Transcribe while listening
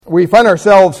We find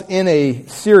ourselves in a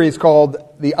series called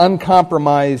The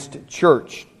Uncompromised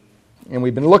Church. And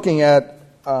we've been looking at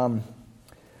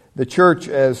the church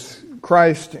as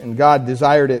Christ and God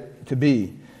desired it to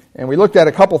be. And we looked at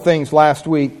a couple things last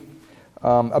week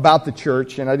about the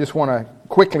church, and I just want to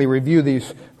quickly review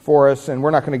these for us. And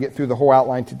we're not going to get through the whole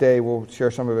outline today. We'll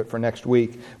share some of it for next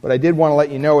week. But I did want to let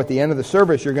you know at the end of the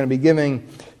service you're going to be giving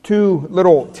two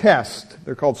little tests.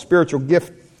 They're called spiritual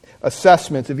gift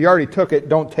assessments. If you already took it,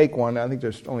 don't take one. I think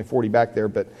there's only 40 back there,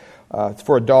 but it's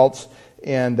for adults.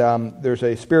 And there's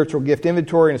a spiritual gift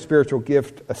inventory and a spiritual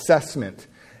gift assessment.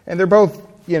 And they're both,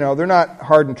 they're not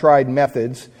hard and tried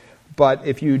methods, but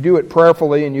if you do it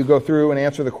prayerfully and you go through and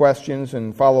answer the questions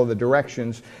and follow the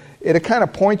directions, it'll kind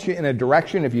of point you in a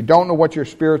direction. If you don't know what your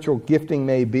spiritual gifting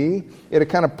may be, it'll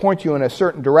kind of point you in a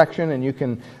certain direction, and you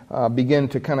can begin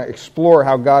to kind of explore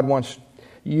how God wants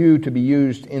you to be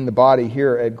used in the body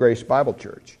here at Grace Bible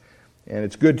Church. And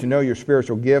it's good to know your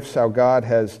spiritual gifts, how God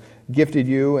has gifted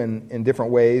you in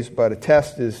different ways, but a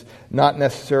test is not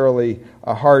necessarily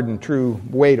a hard and true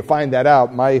way to find that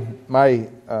out. My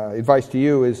advice to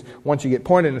you is once you get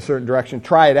pointed in a certain direction,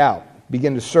 try it out.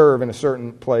 Begin to serve in a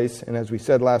certain place, and as we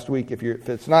said last week, if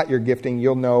it's not your gifting,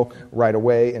 you'll know right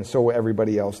away, and so will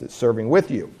everybody else that's serving with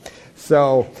you.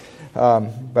 So,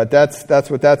 but that's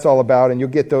what that's all about, and you'll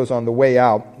get those on the way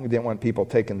out. We didn't want people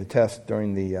taking the test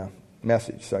during the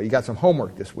message. So you got some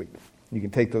homework this week. You can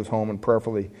take those home and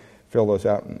prayerfully fill those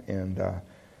out, and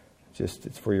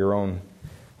it's for your own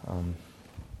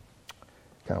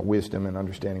kind of wisdom and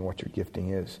understanding what your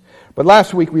gifting is. But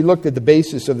last week we looked at the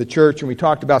basis of the church, and we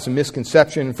talked about some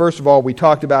misconception. First of all, we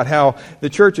talked about how the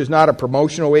church is not a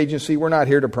promotional agency. We're not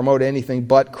here to promote anything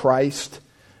but Christ,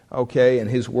 okay, and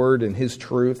His Word and His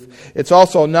truth. It's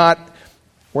also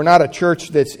we're not a church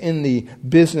that's in the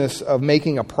business of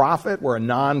making a profit. We're a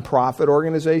non-profit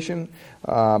organization.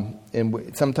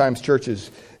 And sometimes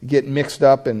churches get mixed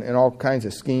up in all kinds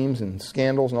of schemes and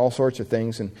scandals and all sorts of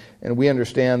things. And we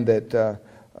understand that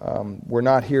we're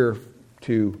not here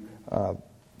to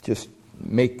just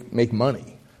make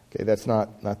money. Okay, that's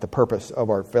not the purpose of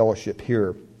our fellowship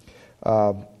here.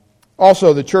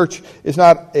 Also, the church is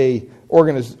not a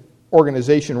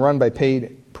organization run by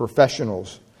paid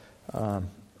professionals.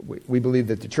 We believe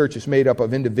that the church is made up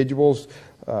of individuals,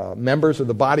 members of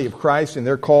the body of Christ, and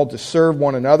they're called to serve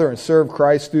one another and serve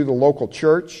Christ through the local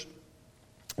church.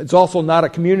 It's also not a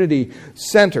community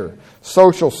center,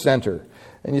 social center.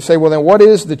 And you say, well, then what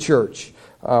is the church?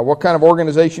 What kind of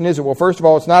organization is it? Well, first of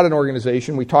all, it's not an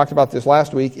organization. We talked about this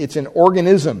last week. It's an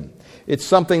organism. It's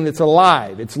something that's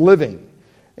alive. It's living.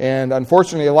 And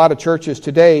unfortunately, a lot of churches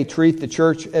today treat the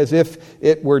church as if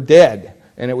it were dead,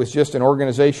 and it was just an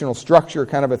organizational structure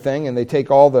kind of a thing, and they take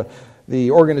all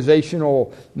the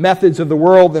organizational methods of the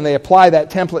world and they apply that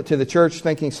template to the church,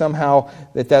 thinking somehow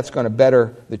that that's going to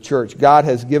better the church. God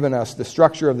has given us the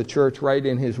structure of the church right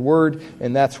in His Word,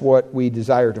 and that's what we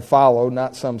desire to follow,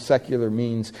 not some secular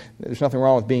means. There's nothing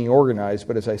wrong with being organized,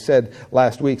 but as I said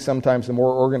last week, sometimes the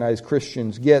more organized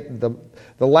Christians get, the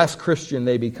less Christian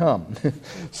they become.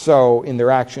 So in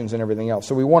their actions and everything else.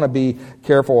 So we want to be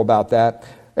careful about that.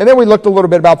 And then we looked a little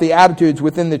bit about the attitudes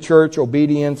within the church: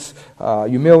 obedience,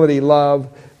 humility, love,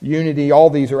 unity. All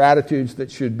these are attitudes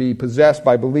that should be possessed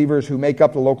by believers who make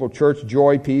up the local church: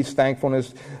 joy, peace,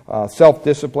 thankfulness,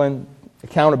 self-discipline,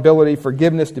 accountability,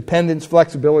 forgiveness, dependence,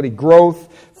 flexibility, growth,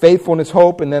 faithfulness,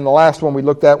 hope. And then the last one we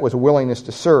looked at was a willingness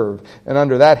to serve. And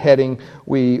under that heading,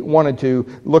 we wanted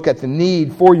to look at the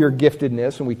need for your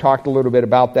giftedness, and we talked a little bit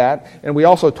about that. And we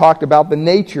also talked about the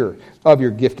nature of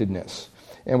your giftedness.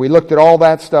 And we looked at all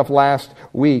that stuff last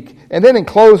week. And then in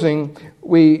closing,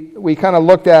 we kind of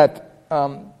looked at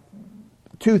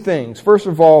two things. First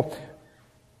of all,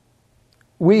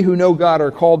 we who know God are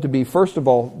called to be, first of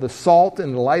all, the salt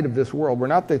and the light of this world. We're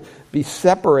not to be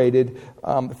separated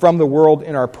from the world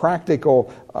in our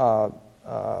practical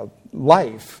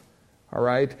life. All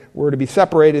right? We're to be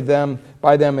separated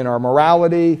by them in our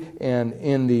morality and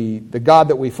in the God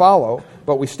that we follow.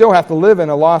 But we still have to live in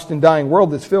a lost and dying world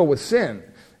that's filled with sin.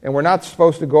 And we're not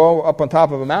supposed to go up on top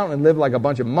of a mountain and live like a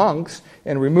bunch of monks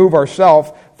and remove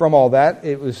ourselves from all that.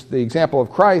 It was the example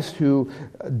of Christ who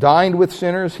dined with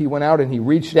sinners. He went out and He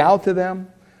reached out to them.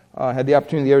 I had the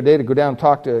opportunity the other day to go down and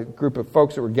talk to a group of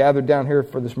folks that were gathered down here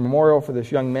for this memorial for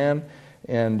this young man.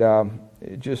 And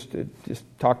just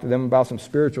talk to them about some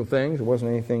spiritual things. It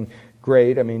wasn't anything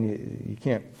great. I mean, you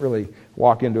can't really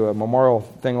walk into a memorial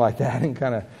thing like that and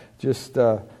kind of just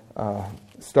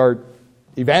start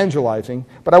evangelizing.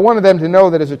 But I wanted them to know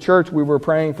that as a church we were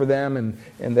praying for them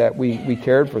and that we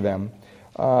cared for them.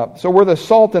 So we're the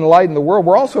salt and light in the world.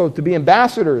 We're also to be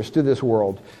ambassadors to this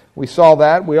world. We saw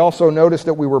that. We also noticed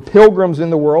that we were pilgrims in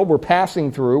the world. We're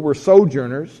passing through. We're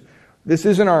sojourners. This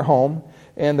isn't our home.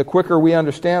 And the quicker we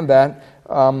understand that,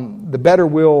 the better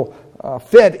we'll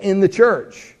fit in the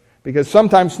church. Because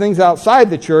sometimes things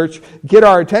outside the church get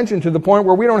our attention to the point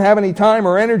where we don't have any time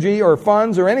or energy or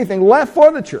funds or anything left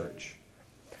for the church.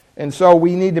 And so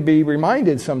we need to be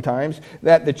reminded sometimes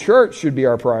that the church should be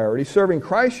our priority. Serving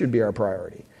Christ should be our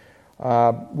priority.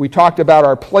 We talked about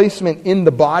our placement in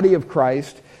the body of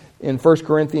Christ. In 1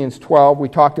 Corinthians 12, we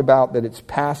talked about that it's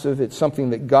passive. It's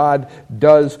something that God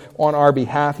does on our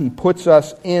behalf. He puts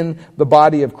us in the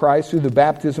body of Christ through the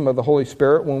baptism of the Holy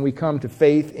Spirit when we come to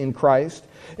faith in Christ.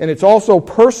 And it's also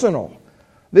personal.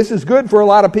 This is good for a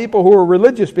lot of people who are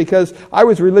religious, because I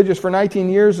was religious for 19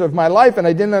 years of my life and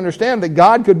I didn't understand that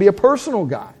God could be a personal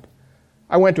God.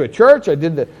 I went to a church, I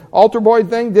did the altar boy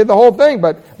thing, did the whole thing,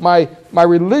 but my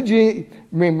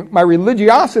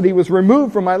religiosity was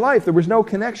removed from my life. There was no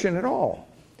connection at all.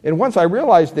 And once I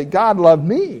realized that God loved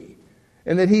me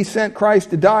and that He sent Christ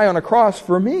to die on a cross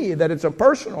for me, that it's a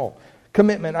personal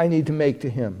commitment I need to make to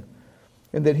Him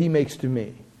and that He makes to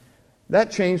me,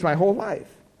 that changed my whole life.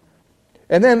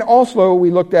 And then also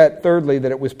we looked at, thirdly,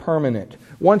 that it was permanent.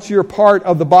 Once you're part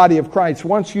of the body of Christ,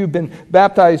 once you've been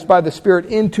baptized by the Spirit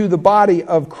into the body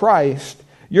of Christ,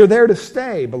 you're there to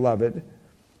stay, beloved.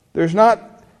 There's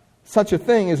not such a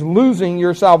thing as losing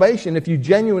your salvation if you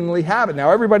genuinely have it.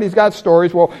 Now, everybody's got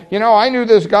stories. Well, I knew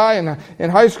this guy in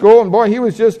high school, and boy, he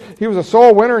was a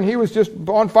soul winner, and he was just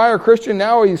on fire Christian.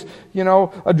 Now he's,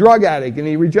 a drug addict, and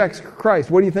he rejects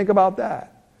Christ. What do you think about that?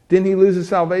 Didn't he lose his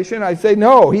salvation? I'd say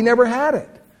no, he never had it.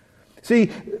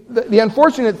 See, the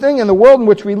unfortunate thing in the world in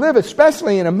which we live,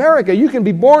 especially in America, you can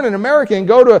be born in America and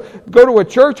go to a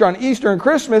church on Easter and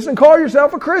Christmas and call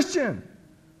yourself a Christian.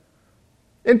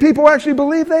 And people actually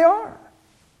believe they are.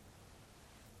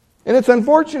 And it's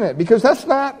unfortunate, because that's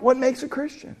not what makes a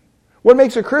Christian. What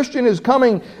makes a Christian is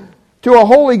coming to a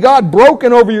holy God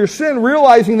broken over your sin,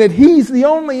 realizing that He's the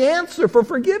only answer for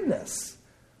forgiveness.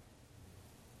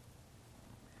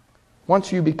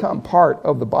 Once you become part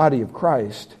of the body of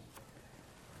Christ,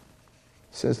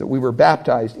 it says that we were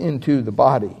baptized into the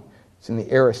body. It's in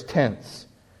the aorist tense.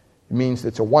 It means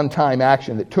it's a one-time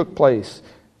action that took place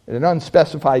at an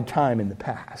unspecified time in the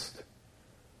past.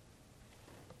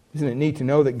 Isn't it neat to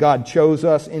know that God chose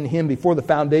us in Him before the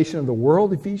foundation of the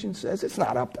world, Ephesians says? It's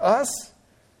not up to us.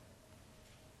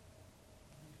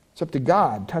 It's up to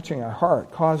God touching our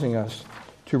heart, causing us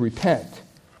to repent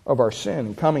of our sin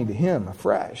and coming to Him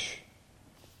afresh.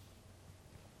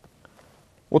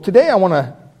 Well, today I want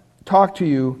to talk to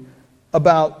you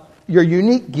about your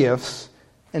unique gifts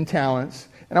and talents.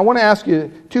 And I want to ask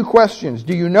you two questions.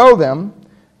 Do you know them?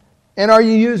 And are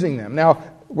you using them? Now,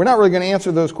 we're not really going to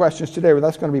answer those questions today, but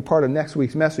that's going to be part of next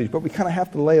week's message. But we kind of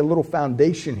have to lay a little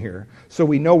foundation here so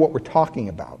we know what we're talking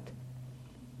about.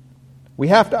 We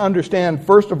have to understand,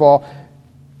 first of all,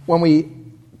 when we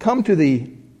come to the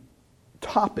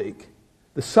topic,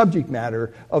 the subject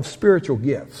matter of spiritual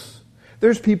gifts,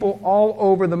 there's people all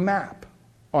over the map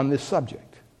on this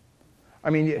subject. I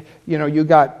mean, you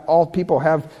got all people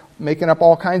making up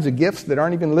all kinds of gifts that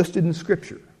aren't even listed in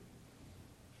Scripture.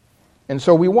 And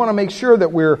so we want to make sure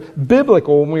that we're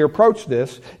biblical when we approach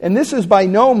this. And this is by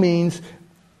no means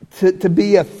to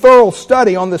be a thorough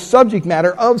study on the subject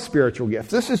matter of spiritual gifts.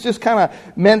 This is just kind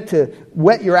of meant to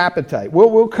whet your appetite.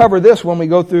 We'll cover this when we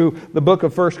go through the book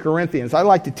of 1 Corinthians. I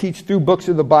like to teach through books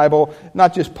of the Bible,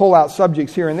 not just pull out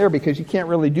subjects here and there, because you can't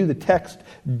really do the text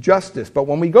justice. But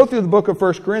when we go through the book of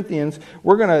 1 Corinthians,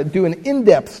 we're going to do an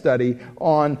in-depth study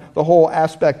on the whole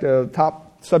aspect of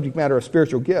top subject matter of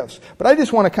spiritual gifts. But I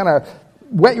just want to kind of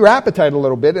whet your appetite a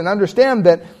little bit and understand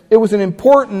that it was an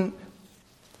important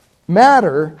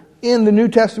matter in the New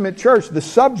Testament church, the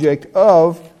subject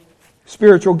of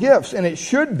spiritual gifts. And it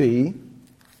should be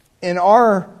in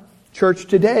our church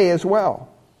today as well.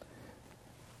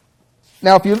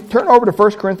 Now, if you turn over to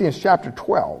 1 Corinthians chapter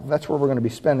 12, that's where we're going to be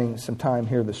spending some time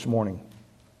here this morning.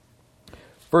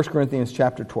 1 Corinthians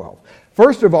chapter 12.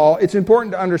 First of all, it's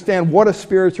important to understand what a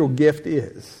spiritual gift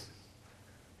is.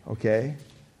 Okay?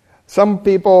 Some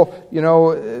people,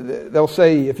 they'll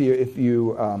say if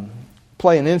you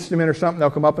play an instrument or something,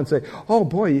 they'll come up and say, "Oh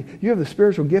boy, you have the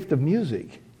spiritual gift of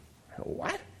music."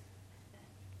 What?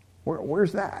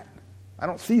 Where's that? I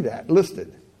don't see that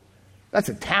listed. That's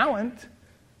a talent.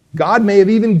 God may have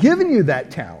even given you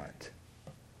that talent.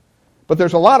 But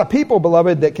there's a lot of people,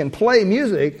 beloved, that can play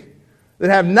music that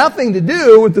have nothing to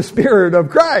do with the Spirit of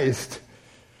Christ.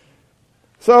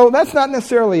 So that's not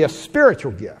necessarily a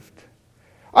spiritual gift.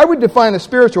 I would define a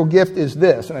spiritual gift as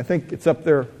this, and I think it's up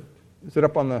there. Is it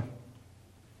up on the...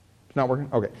 It's not working?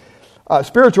 Okay.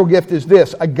 Spiritual gift is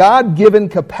this: a God-given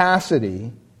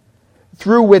capacity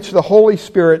through which the Holy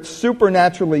Spirit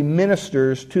supernaturally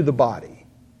ministers to the body.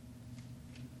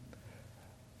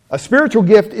 A spiritual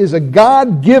gift is a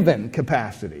God-given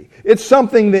capacity. It's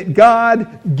something that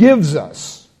God gives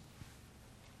us,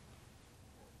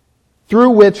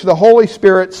 through which the Holy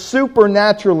Spirit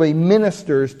supernaturally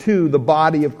ministers to the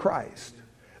body of Christ.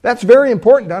 That's very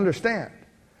important to understand.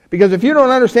 Because if you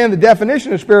don't understand the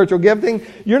definition of spiritual gifting,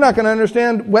 you're not going to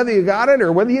understand whether you got it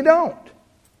or whether you don't.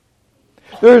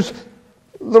 There's a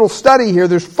little study here.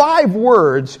 There's 5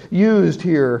 words used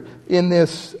here in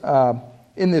this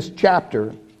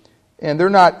chapter. And they're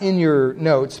not in your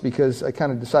notes because I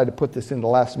kind of decided to put this in the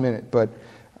last minute. But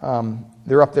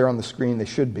they're up there on the screen. They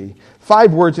should be.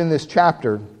 5 words in this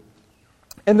chapter.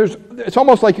 And it's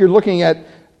almost like you're looking at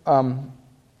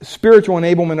spiritual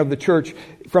enablement of the church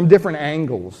from different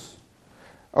angles.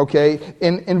 Okay?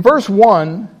 In verse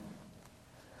 1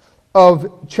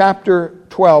 of chapter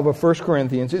 12 of 1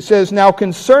 Corinthians, it says, "Now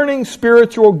concerning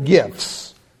spiritual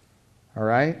gifts." All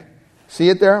right? See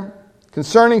it there?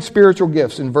 Concerning spiritual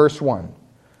gifts in verse 1.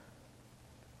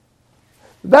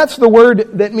 That's the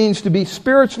word that means to be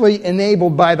spiritually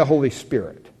enabled by the Holy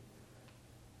Spirit.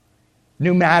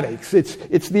 Pneumatics.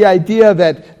 It's the idea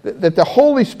that the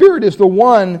Holy Spirit is the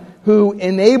one who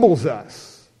enables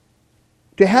us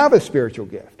to have a spiritual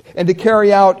gift and to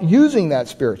carry out using that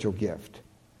spiritual gift.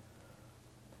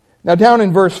 Now down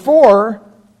in verse 4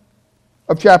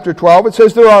 of chapter 12, it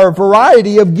says there are a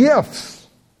variety of gifts.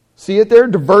 See it there?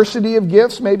 Diversity of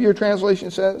gifts, maybe your translation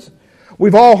says.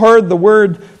 We've all heard the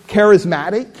word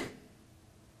charismatic.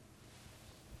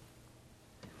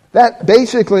 That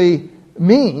basically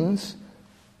means,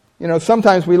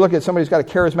 sometimes we look at somebody who's got a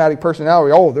charismatic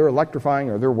personality. Oh, they're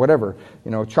electrifying or they're whatever,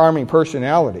 charming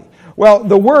personality. Well,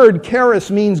 the word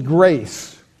charis means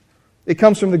grace. It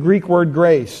comes from the Greek word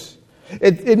grace.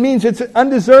 It means it's an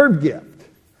undeserved gift.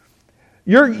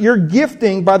 Your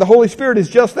gifting by the Holy Spirit is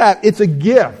just that. It's a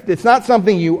gift. It's not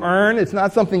something you earn. It's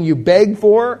not something you beg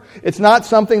for. It's not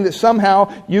something that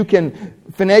somehow you can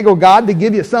finagle God to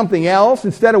give you something else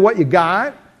instead of what you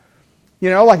got.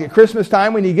 Like at Christmas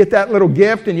time when you get that little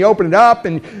gift and you open it up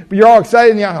and you're all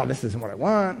excited and you're, oh, this isn't what I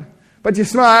want. But you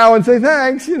smile and say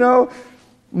thanks, And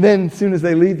then as soon as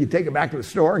they leave, you take it back to the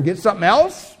store and get something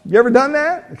else. You ever done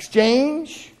that?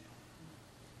 Exchange?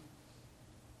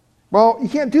 Well, you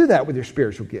can't do that with your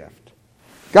spiritual gift.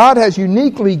 God has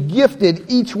uniquely gifted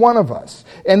each one of us.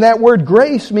 And that word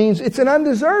grace means it's an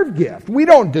undeserved gift. We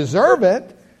don't deserve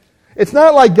it. It's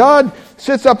not like God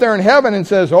sits up there in heaven and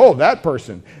says, oh, that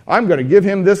person, I'm going to give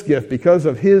him this gift because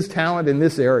of his talent in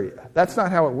this area. That's not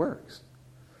how it works.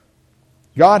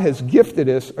 God has gifted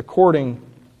us according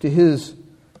to his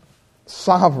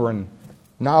sovereign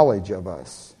knowledge of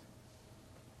us.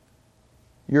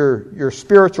 Your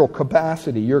spiritual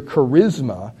capacity, your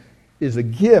charisma, is a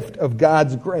gift of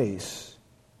God's grace.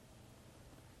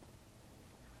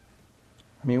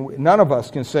 I mean, none of us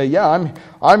can say, yeah,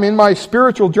 I'm in my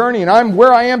spiritual journey and I'm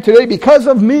where I am today because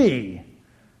of me.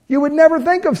 You would never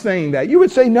think of saying that. You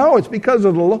would say, no, it's because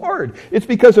of the Lord. It's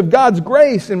because of God's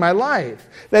grace in my life.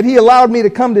 That he allowed me to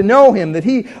come to know him. That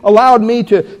he allowed me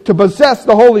to possess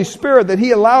the Holy Spirit. That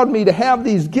he allowed me to have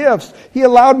these gifts. He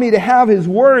allowed me to have his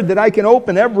word that I can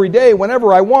open every day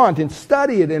whenever I want and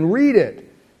study it and read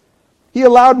it. He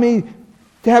allowed me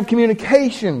to have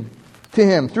communication to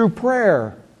him through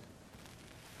prayer.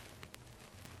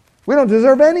 We don't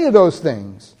deserve any of those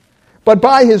things. But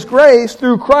by his grace,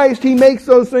 through Christ, he makes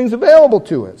those things available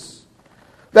to us.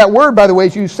 That word, by the way,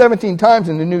 is used 17 times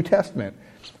in the New Testament.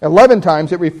 11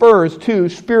 times it refers to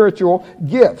spiritual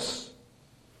gifts.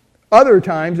 Other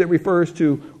times it refers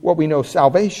to what we know,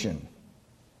 salvation.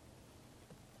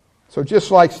 So just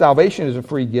like salvation is a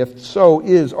free gift, so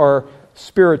is our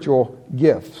spiritual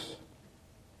gifts.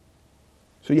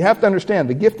 So you have to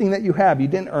understand, the gifting that you have, you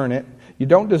didn't earn it. You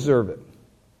don't deserve it.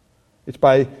 It's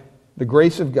by the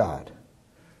grace of God.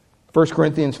 1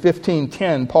 Corinthians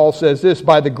 15:10, Paul says this,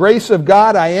 by the grace of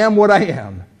God I am what I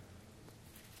am.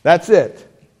 That's it.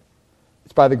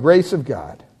 It's by the grace of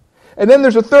God. And then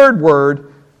there's a third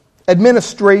word,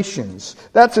 administrations.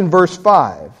 That's in verse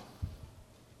 5.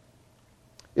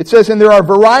 It says, and there are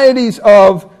varieties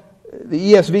of,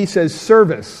 the ESV says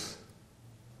service.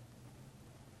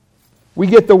 We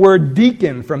get the word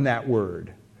deacon from that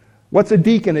word. What's a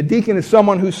deacon? A deacon is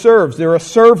someone who serves. They're a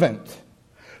servant.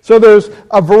 So there's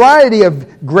a variety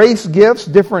of grace gifts,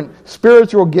 different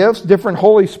spiritual gifts, different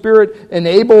Holy Spirit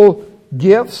enabled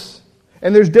gifts,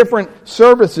 and there's different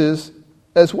services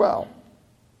as well.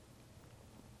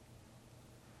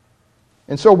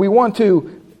 And so we want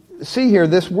to see here,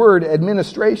 this word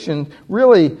administration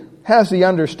really has the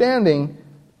understanding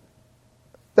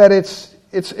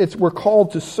that we're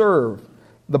called to serve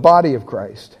the body of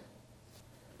Christ.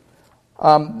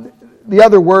 The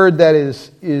other word that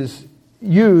is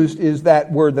used is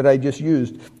that word that I just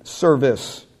used,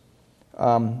 service.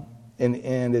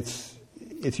 And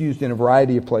it's used in a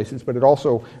variety of places, but it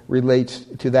also relates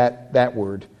to that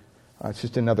word. It's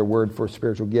just another word for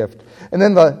spiritual gift. And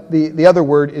then the other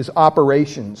word is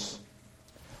operations.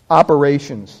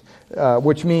 Operations,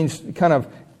 which means kind of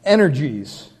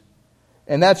energies.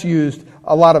 And that's used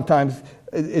a lot of times.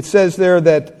 It says there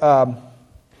that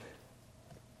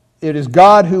it is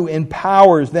God who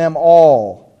empowers them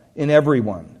all in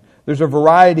everyone. There's a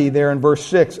variety there in verse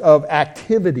 6 of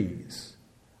activities.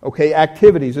 Okay,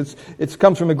 activities. It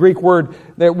comes from the Greek word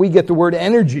that we get the word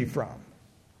energy from.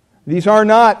 These are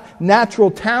not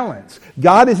natural talents.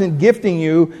 God isn't gifting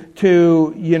you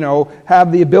to,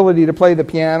 have the ability to play the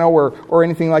piano or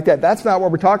anything like that. That's not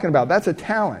what we're talking about. That's a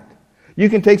talent. You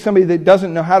can take somebody that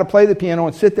doesn't know how to play the piano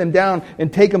and sit them down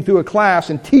and take them through a class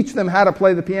and teach them how to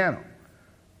play the piano.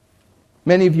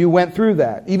 Many of you went through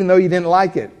that, even though you didn't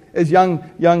like it. As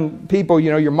young people,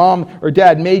 your mom or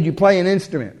dad made you play an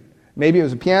instrument. Maybe it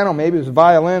was a piano, maybe it was a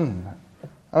violin.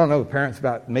 I don't know the parents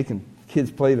about making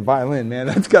kids play the violin, man.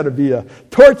 That's got to be a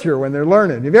torture when they're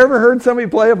learning. Have you ever heard somebody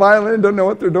play a violin and don't know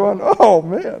what they're doing? Oh,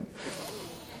 man.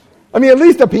 I mean, at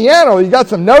least a piano, you got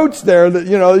some notes there that,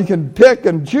 you can pick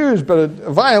and choose, but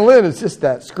a violin is just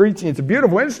that screeching. It's a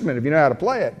beautiful instrument if you know how to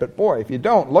play it, but boy, if you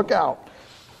don't, look out.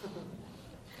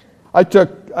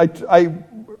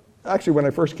 Actually, when I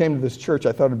first came to this church,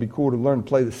 I thought it'd be cool to learn to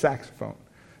play the saxophone.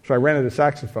 So I rented a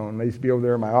saxophone. I used to be over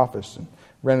there in my office and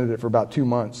rented it for about 2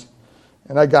 months.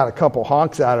 And I got a couple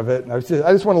honks out of it. And I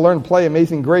just want to learn to play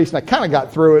Amazing Grace. And I kind of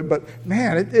got through it, but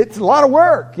man, it's a lot of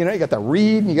work. You got to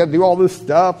read and you got to do all this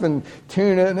stuff and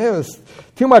tune it. And it was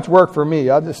too much work for me.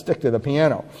 I'll just stick to the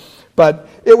piano. But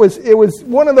it was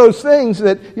one of those things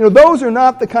that, those are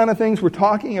not the kind of things we're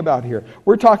talking about here.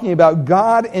 We're talking about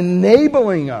God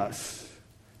enabling us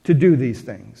to do these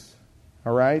things.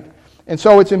 All right? And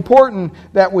so it's important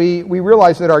that we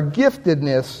realize that our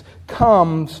giftedness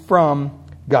comes from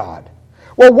God.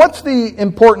 Well, what's the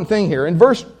important thing here? In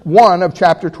verse 1 of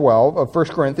chapter 12 of 1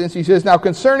 Corinthians, he says, "Now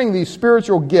concerning these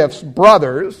spiritual gifts,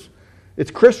 brothers,"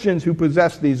 it's Christians who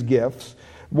possess these gifts.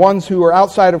 Ones who are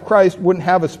outside of Christ wouldn't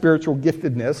have a spiritual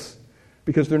giftedness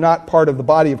because they're not part of the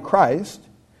body of Christ.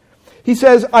 He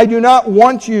says, "I do not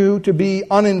want you to be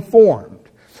uninformed."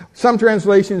 Some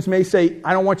translations may say,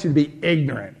 "I don't want you to be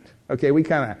ignorant." Okay, we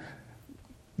kind of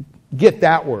get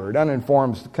that word.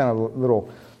 Uninformed is kind of a little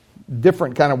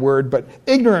different kind of word, but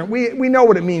ignorant, we know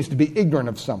what it means to be ignorant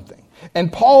of something.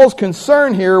 And Paul's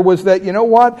concern here was that, you know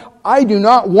what? I do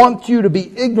not want you to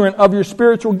be ignorant of your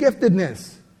spiritual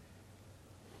giftedness.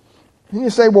 And you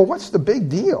say, well, what's the big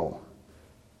deal?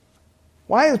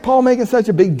 Why is Paul making such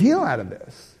a big deal out of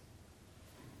this?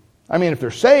 I mean, if they're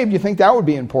saved, you think that would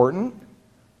be important.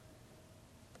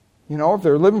 If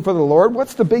they're living for the Lord,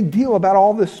 what's the big deal about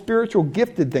all this spiritual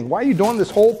gifted thing? Why are you doing this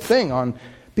whole thing on?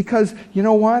 Because, you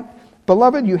know what?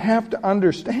 Beloved, you have to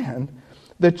understand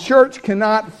the church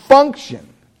cannot function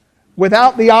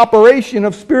without the operation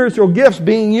of spiritual gifts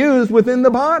being used within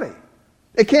the body.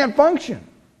 It can't function.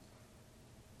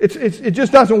 It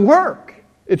just doesn't work.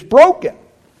 It's broken.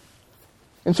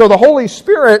 And so the Holy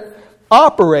Spirit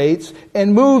operates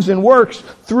and moves and works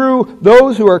through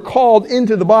those who are called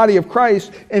into the body of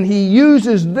Christ, and He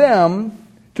uses them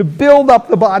to build up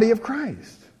the body of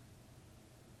Christ.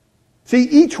 See,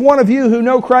 each one of you who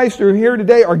know Christ or are here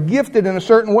today are gifted in a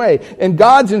certain way. And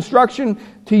God's instruction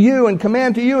to you and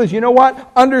command to you is, you know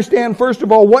what? Understand, first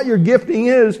of all, what your gifting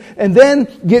is, and then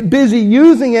get busy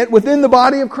using it within the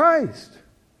body of Christ.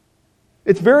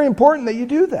 It's very important that you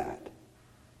do that.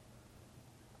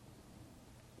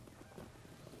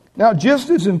 Now, just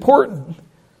as important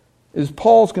as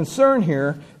Paul's concern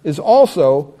here is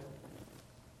also,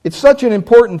 it's such an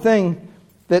important thing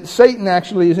that Satan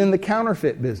actually is in the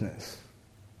counterfeit business.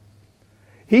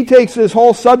 He takes this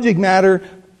whole subject matter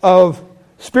of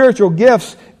spiritual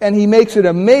gifts and he makes it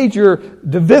a major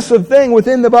divisive thing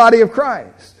within the body of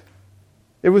Christ.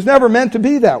 It was never meant to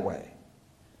be that way.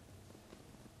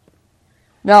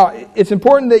 Now, it's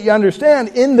important that you understand,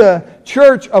 in the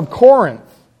church of Corinth,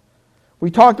 we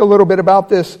talked a little bit about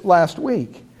this last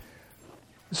week.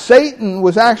 Satan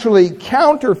was actually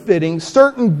counterfeiting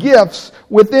certain gifts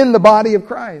within the body of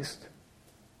Christ.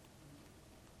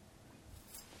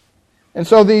 And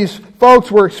so these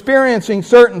folks were experiencing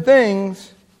certain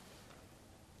things,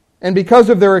 and because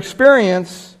of their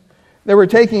experience, they were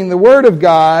taking the Word of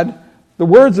God, the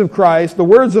words of Christ, the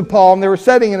words of Paul, and they were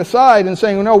setting it aside and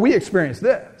saying, no, we experienced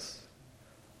this.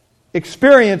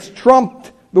 Experience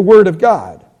trumped the Word of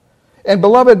God. And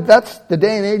beloved, that's the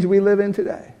day and age we live in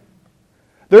today.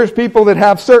 There's people that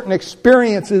have certain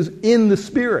experiences in the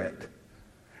Spirit.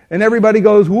 And everybody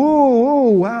goes, whoa,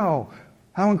 wow,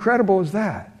 how incredible is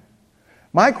that?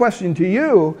 My question to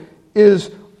you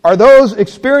is, are those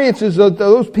experiences that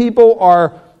those people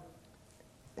are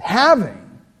having,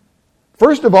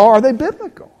 first of all, are they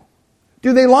biblical?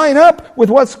 Do they line up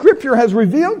with what Scripture has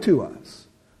revealed to us?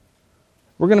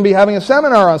 We're going to be having a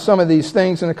seminar on some of these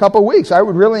things in a couple of weeks. I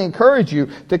would really encourage you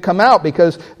to come out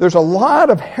because there's a lot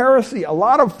of heresy, a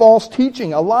lot of false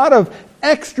teaching, a lot of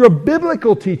extra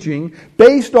biblical teaching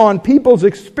based on people's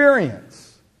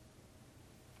experience.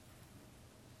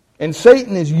 And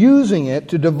Satan is using it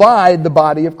to divide the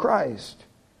body of Christ.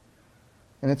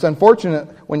 And it's unfortunate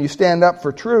when you stand up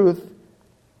for truth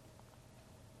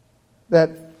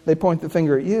that they point the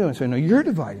finger at you and say, no, you're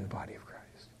dividing the body of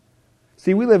Christ.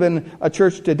 See, we live in a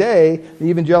church today, the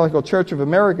Evangelical Church of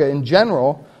America in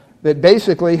general, that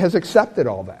basically has accepted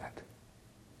all that.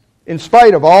 In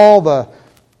spite of all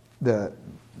the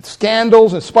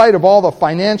scandals, in spite of all the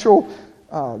financial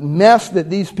mess that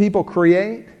these people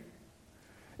create,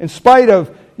 in spite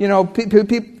of,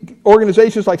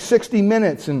 organizations like 60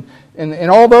 Minutes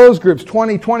and all those groups,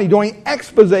 2020, doing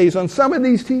exposés on some of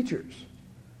these teachers,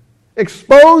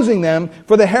 exposing them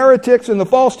for the heretics and the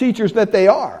false teachers that they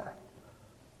are.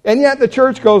 And yet the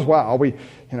church goes, wow, we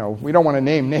don't want to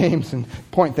name names and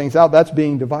point things out. That's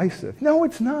being divisive. No,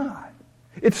 it's not.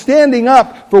 It's standing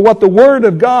up for what the Word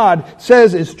of God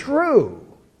says is true.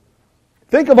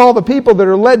 Think of all the people that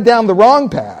are led down the wrong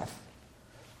path.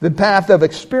 The path of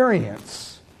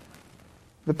experience.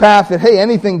 The path that, hey,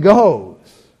 anything goes.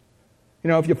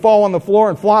 If you fall on the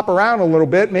floor and flop around a little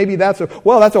bit, maybe that's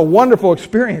a wonderful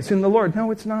experience in the Lord.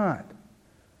 No, it's not.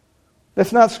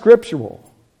 That's not scriptural.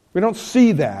 We don't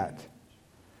see that.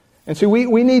 And so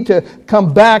we need to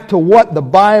come back to what the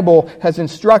Bible has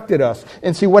instructed us.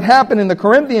 And see what happened in the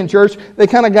Corinthian church, they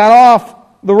kind of got off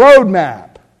the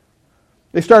roadmap.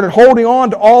 They started holding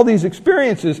on to all these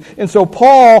experiences. And so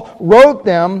Paul wrote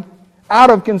them out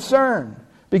of concern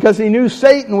because he knew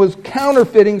Satan was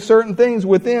counterfeiting certain things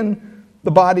within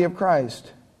the body of Christ.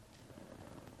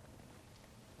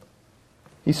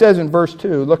 He says in verse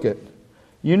 2, look at,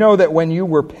 you know that when you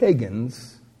were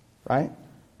pagans, right,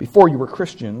 before you were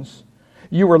Christians,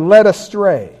 you were led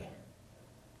astray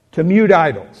to mute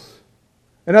idols.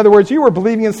 In other words, you were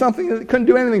believing in something that couldn't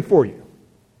do anything for you.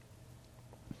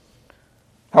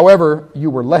 However, you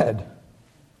were led.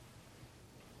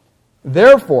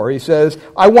 Therefore, he says,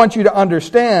 I want you to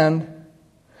understand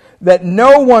that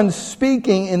no one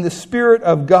speaking in the Spirit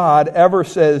of God ever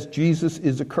says Jesus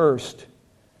is accursed.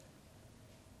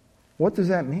 What does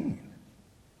that mean?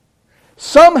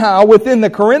 Somehow within the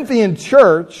Corinthian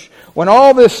church, when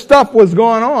all this stuff was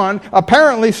going on,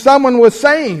 apparently someone was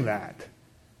saying that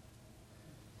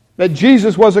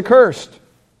Jesus was accursed.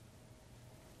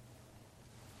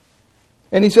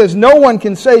 And he says, no one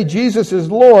can say Jesus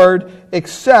is Lord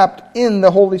except in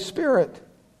the Holy Spirit.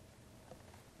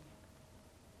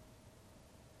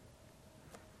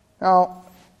 Now,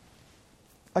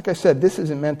 like I said, this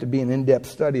isn't meant to be an in-depth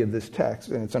study of this text,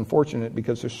 and it's unfortunate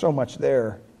because there's so much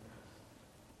there.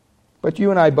 But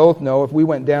you and I both know if we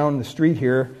went down the street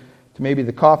here to maybe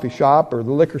the coffee shop or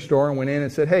the liquor store and went in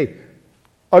and said, hey,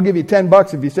 I'll give you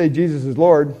 $10 if you say Jesus is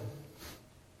Lord,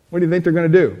 what do you think they're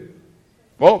going to do?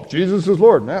 Well, Jesus is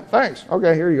Lord. Yeah, thanks.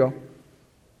 Okay, here you go.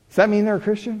 Does that mean they're a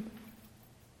Christian?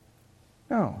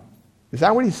 No. Is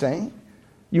that what he's saying?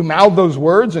 You mouth those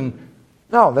words and...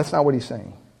 No, that's not what he's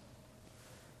saying.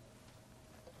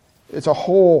 It's a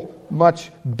whole much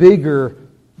bigger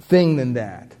thing than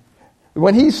that.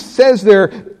 When he says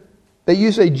there that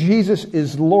you say Jesus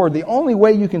is Lord, the only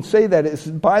way you can say that is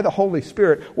by the Holy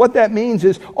Spirit. What that means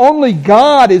is only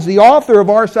God is the author of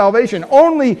our salvation. The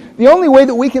only way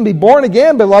that we can be born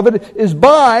again, beloved, is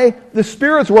by the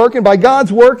Spirit's work and by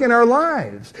God's work in our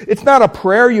lives. It's not a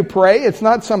prayer you pray. It's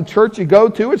not some church you go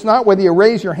to. It's not whether you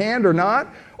raise your hand or not.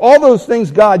 All those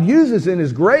things God uses in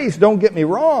His grace, don't get me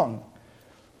wrong.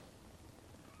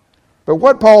 But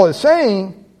what Paul is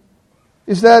saying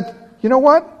is that, you know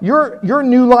what? Your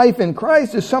new life in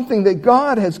Christ is something that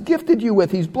God has gifted you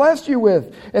with. He's blessed you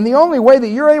with. And the only way that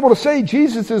you're able to say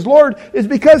Jesus is Lord is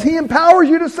because He empowers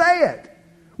you to say it.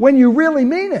 When you really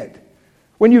mean it.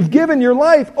 When you've given your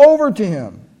life over to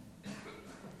Him.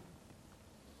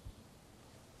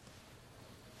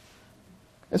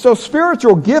 And so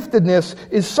spiritual giftedness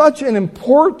is such an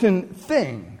important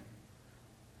thing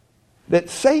that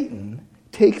Satan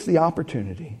takes the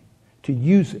opportunity to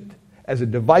use it as a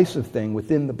divisive thing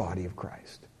within the body of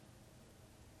Christ.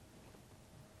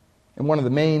 And one of the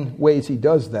main ways he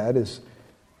does that is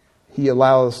he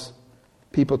allows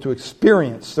people to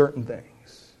experience certain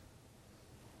things.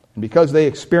 And because they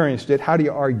experienced it, how do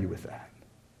you argue with that?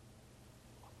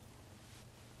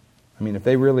 I mean, if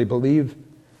they really believe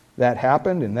that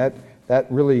happened and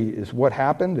that really is what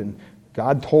happened and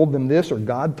God told them this or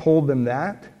God told them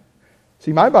that.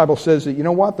 See, my Bible says that, you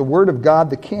know what? The Word of God,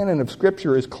 the canon of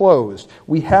Scripture is closed.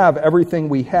 We have everything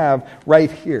we have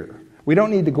right here. We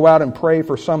don't need to go out and pray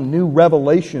for some new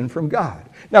revelation from God.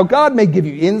 Now, God may give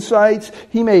you insights.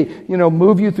 He may,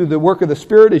 move you through the work of the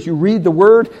Spirit as you read the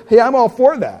Word. Hey, I'm all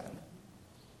for that.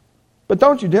 But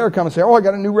don't you dare come and say, I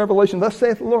got a new revelation. Thus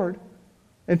saith the Lord.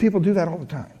 And people do that all the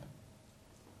time.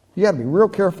 You got to be real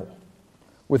careful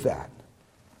with that.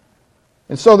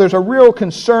 And so there's a real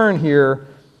concern here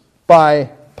by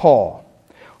Paul.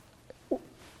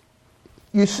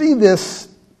 You see this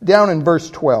down in verse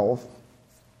 12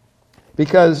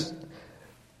 because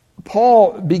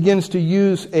Paul begins to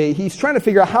he's trying to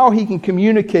figure out how he can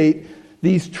communicate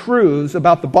these truths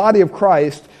about the body of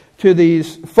Christ to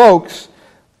these folks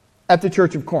at the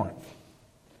church of Corinth.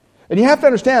 And you have to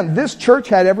understand, this church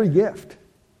had every gift.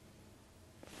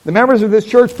 The members of this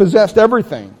church possessed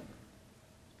everything.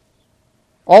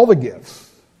 All the gifts.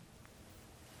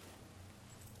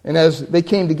 And as they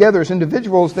came together as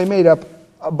individuals, they made up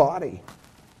a body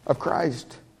of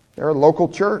Christ. They're a local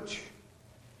church.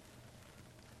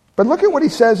 But look at what he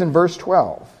says in verse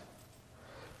 12.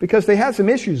 Because they had some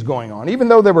issues going on. Even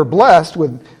though they were blessed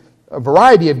with a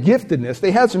variety of giftedness,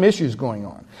 they had some issues going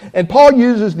on. And Paul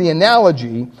uses the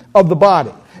analogy of the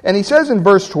body. And he says in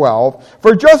verse 12,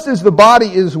 for just as the body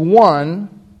is one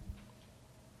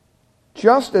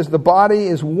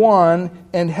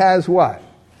and has what?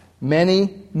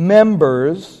 Many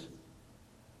members,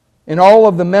 and all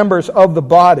of the members of the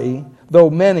body, though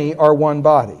many, are one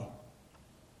body.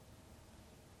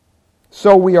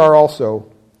 So we are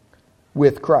also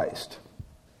with Christ.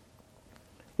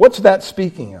 What's that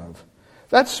speaking of?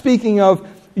 That's speaking of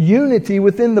unity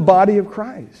within the body of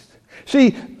Christ. See,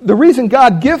 the reason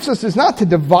God gifts us is not to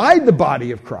divide the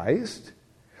body of Christ.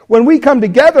 When we come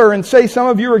together and say some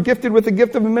of you are gifted with the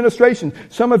gift of administration,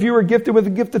 some of you are gifted with the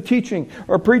gift of teaching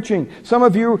or preaching, some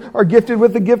of you are gifted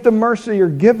with the gift of mercy or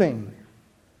giving.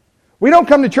 We don't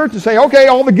come to church and say, okay,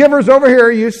 all the givers over here,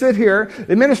 you sit here.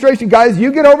 The administration guys,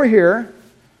 you get over here.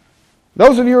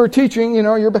 Those of you who are teaching, you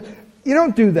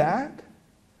don't do that.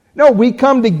 No, we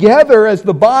come together as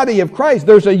the body of Christ.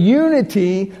 There's a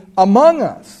unity among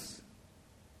us.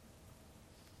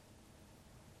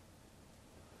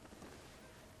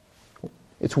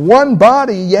 It's one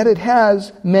body, yet it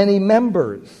has many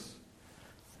members.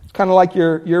 It's kind of like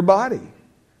your body.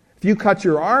 If you cut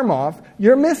your arm off,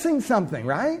 you're missing something,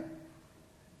 right?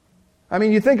 I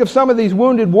mean, you think of some of these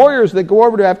wounded warriors that go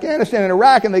over to Afghanistan and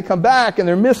Iraq and they come back and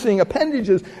they're missing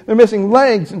appendages, they're missing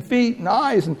legs and feet and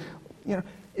eyes, and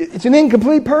it's an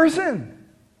incomplete person.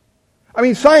 I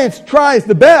mean, science tries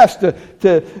the best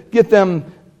to get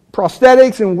them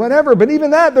prosthetics and whatever, but even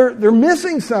that, they're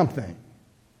missing something.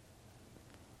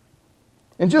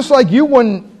 And just like you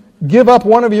wouldn't give up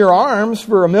one of your arms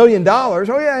for $1 million, oh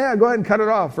yeah, go ahead and cut it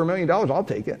off for $1 million, I'll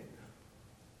take it.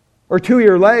 Or 2 of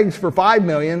your legs for $5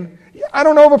 million. I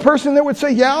don't know of a person that would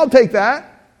say, yeah, I'll take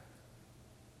that.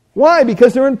 Why?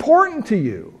 Because they're important to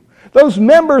you. Those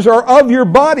members are of your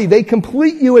body. They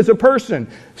complete you as a person.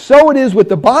 So it is with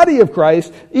the body of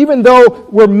Christ. Even though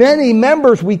we're many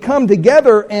members, we come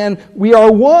together and we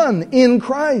are one in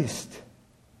Christ.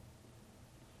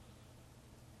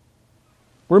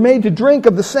 We're made to drink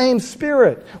of the same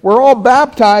Spirit. We're all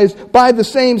baptized by the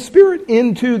same Spirit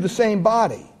into the same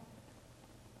body.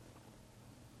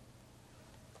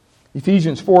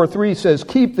 Ephesians 4:3 says,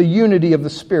 keep the unity of the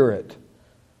Spirit.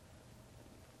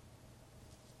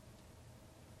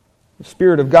 The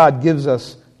Spirit of God gives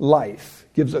us life,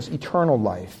 gives us eternal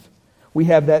life. We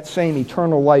have that same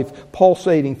eternal life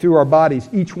pulsating through our bodies,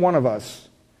 each one of us.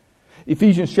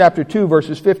 Ephesians chapter 2,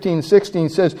 verses 15 and 16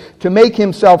 says, to make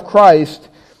himself Christ,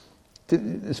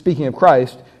 speaking of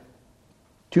Christ,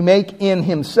 to make in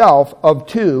himself of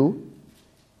two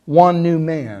one new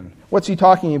man. What's he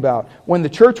talking about? When the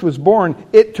church was born,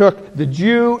 it took the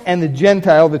Jew and the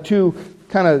Gentile, the two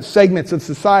kind of segments of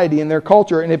society in their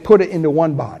culture, and it put it into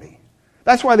one body.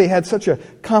 That's why they had such a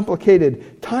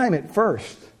complicated time at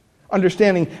first,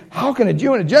 understanding how can a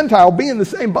Jew and a Gentile be in the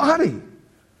same body?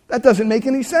 That doesn't make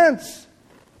any sense.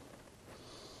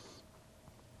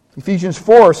 Ephesians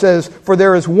 4 says, for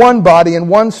there is one body and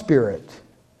one Spirit,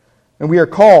 and we are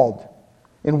called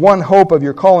in one hope of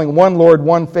your calling, one Lord,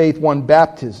 one faith, one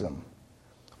baptism.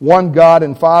 one God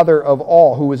and Father of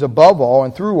all, who is above all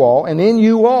and through all and in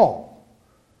you all.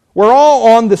 We're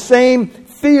all on the same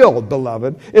field,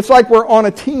 beloved. It's like we're on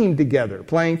a team together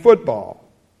playing football.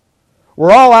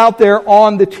 We're all out there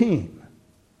on the team.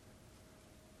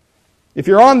 If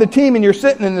you're on the team and you're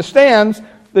sitting in the stands,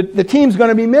 the team's going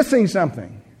to be missing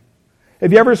something.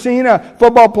 Have you ever seen a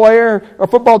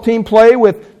football team play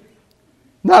with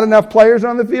not enough players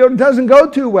on the field? It doesn't go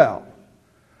too well.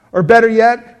 Or better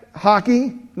yet,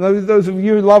 hockey. Those of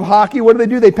you who love hockey, what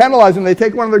do? They penalize them. They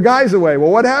take one of their guys away.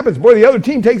 Well, what happens? Boy, the other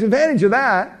team takes advantage of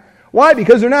that. Why?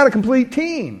 Because they're not a complete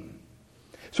team.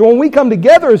 So when we come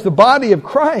together as the body of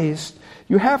Christ,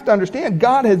 you have to understand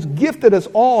God has gifted us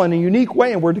all in a unique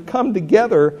way, and we're to come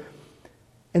together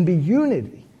and be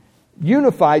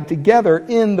unified together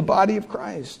in the body of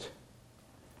Christ.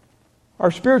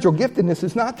 Our spiritual giftedness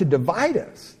is not to divide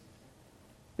us.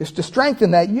 It's to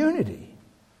strengthen that unity.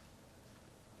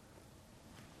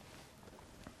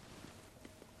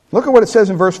 Look at what it says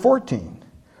in verse 14.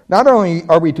 Not only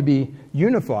are we to be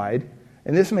unified,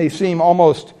 and this may seem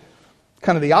almost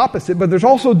kind of the opposite, but there's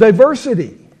also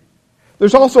diversity.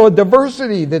 There's also a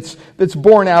diversity that's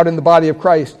born out in the body of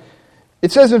Christ.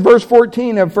 It says in verse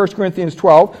 14 of 1 Corinthians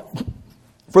 12,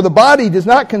 for the body does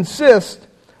not consist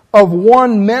of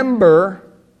one member,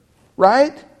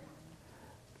 right?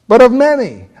 But of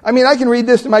many. I mean, I can read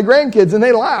this to my grandkids and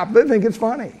they laugh. They think it's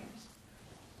funny.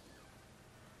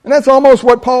 And that's almost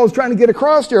what Paul is trying to get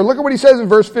across here. Look at what he says in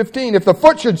verse 15. If the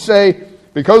foot should say,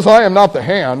 because I am not the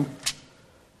hand,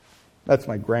 that's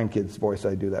my grandkid's voice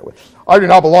I do that with, I do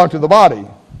not belong to the body.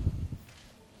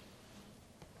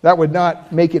 That would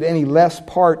not make it any less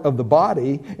part of the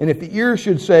body. And if the ear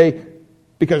should say,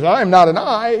 because I am not an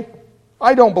eye,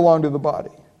 I don't belong to the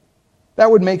body. That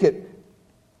would not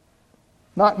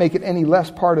make it any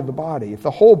less part of the body. If the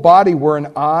whole body were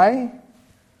an eye,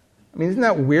 I mean, isn't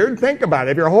that weird? Think about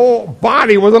it. If your whole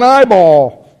body was an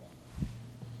eyeball.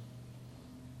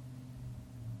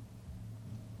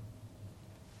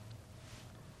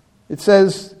 It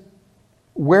says,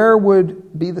 where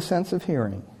would be the sense of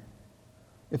hearing?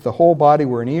 If the whole body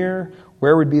were an ear,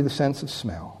 where would be the sense of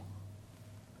smell?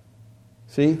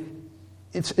 See?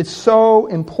 It's so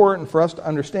important for us to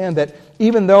understand that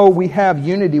even though we have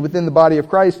unity within the body of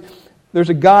Christ, there's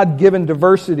a God-given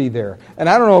diversity there. And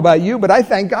I don't know about you, but I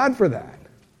thank God for that.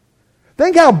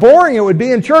 Think how boring it would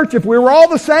be in church if we were all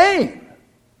the same.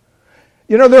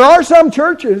 You know, there are some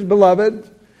churches, beloved,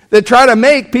 that try to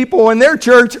make people in their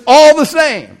church all the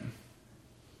same.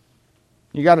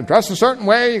 You got to dress a certain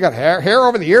way, you got hair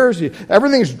over the ears,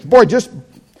 everything's, just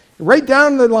right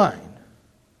down the line.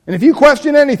 And if you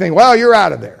question anything, well, you're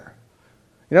out of there.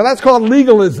 You know, that's called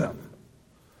legalism.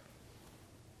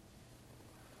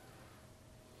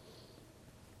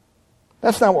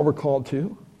 That's not what we're called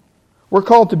to. We're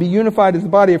called to be unified as the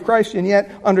body of Christ and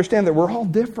yet understand that we're all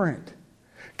different.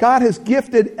 God has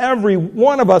gifted every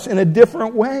one of us in a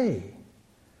different way.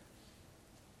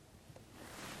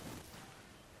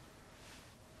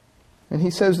 And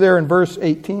he says there in verse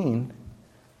 18,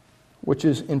 which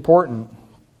is important,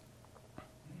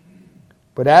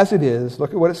 but as it is,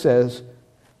 look at what it says,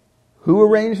 who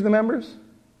arranged the members?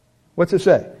 What's it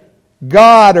say?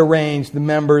 God arranged the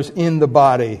members in the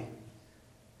body.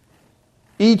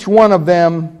 Each one of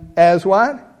them as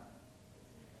what?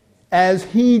 As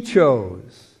He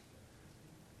chose.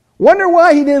 Wonder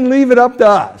why He didn't leave it up to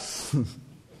us. You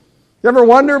ever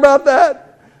wonder about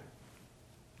that?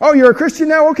 Oh, you're a Christian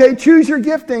now? Okay, choose your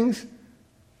giftings.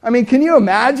 I mean, can you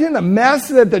imagine the mess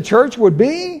that the church would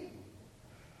be?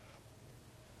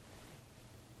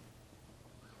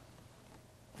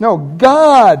 No,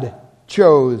 God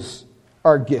chose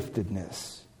our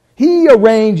giftedness. He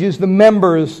arranges the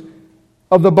members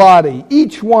of the body,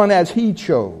 each one as He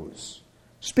chose.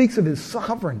 Speaks of His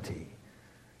sovereignty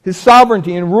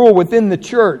and rule within the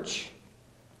church.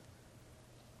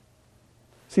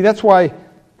 See, that's why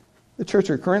the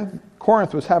church of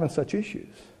Corinth was having such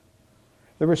issues.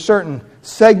 There were certain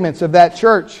segments of that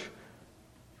church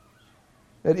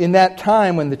that in that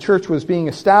time when the church was being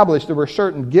established, there were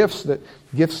certain gifts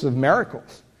of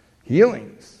miracles,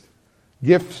 healings,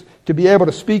 gifts to be able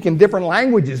to speak in different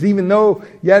languages, even though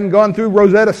you hadn't gone through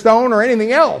Rosetta Stone or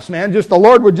anything else, man. Just the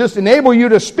Lord would just enable you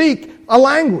to speak a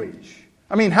language.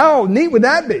 I mean, how neat would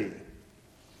that be?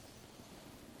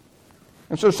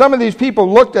 And so some of these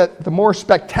people looked at the more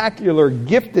spectacular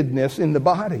giftedness in the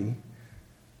body.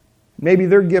 Maybe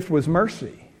their gift was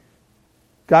mercy.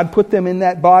 God put them in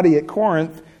that body at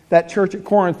Corinth, that church at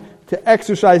Corinth, to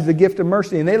exercise the gift of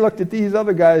mercy. And they looked at these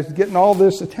other guys getting all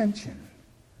this attention.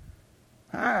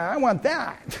 I want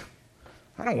that.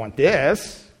 I don't want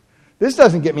this. This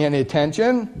doesn't get me any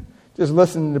attention. Just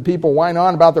listening to people whine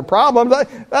on about their problems.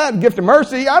 That gift of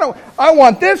mercy, I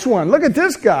want this one. Look at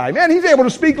this guy. Man, he's able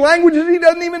to speak languages he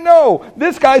doesn't even know.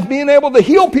 This guy's being able to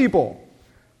heal people.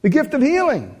 The gift of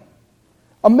healing.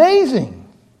 Amazing.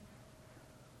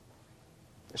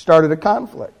 It started a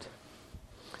conflict.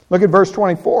 Look at verse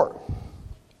 24.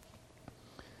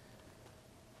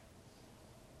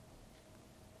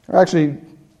 Or actually,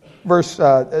 verse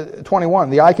 21.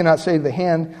 The eye cannot say to the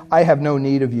hand, I have no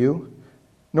need of you.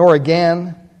 Nor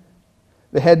again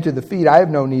the head to the feet, I have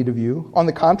no need of you. On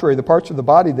the contrary, the parts of the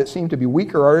body that seem to be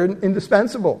weaker are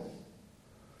indispensable.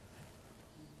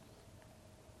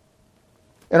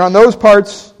 And on those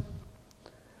parts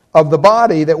of the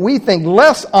body that we think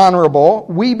less honorable,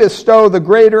 we bestow the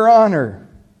greater honor.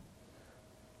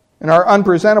 And our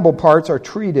unpresentable parts are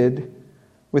treated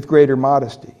with greater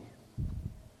modesty,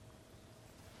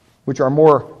 which our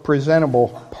more presentable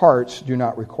parts do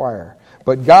not require.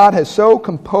 But God has so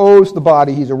composed the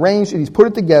body, He's arranged it, He's put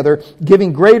it together,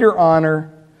 giving greater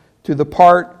honor to the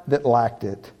part that lacked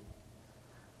it.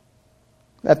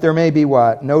 That there may be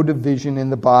what? No division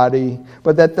in the body,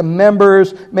 but that the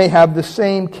members may have the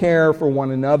same care for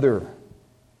one another.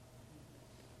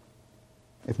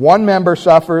 If one member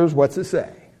suffers, what's it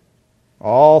say?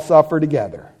 All suffer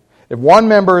together. If one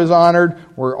member is honored,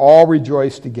 we're all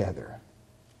rejoice together.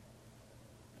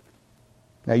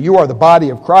 Now you are the body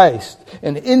of Christ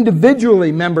and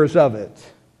individually members of it.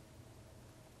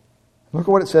 Look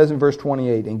at what it says in verse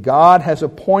 28. And God has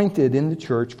appointed in the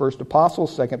church first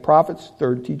apostles, second prophets,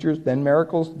 third teachers, then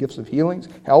miracles, gifts of healings,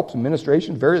 helps,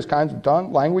 administrations, various kinds of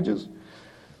tongue, languages.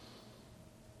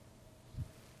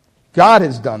 God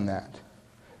has done that.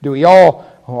 Are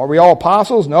we all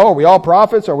apostles? No. Are we all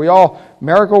prophets? Are we all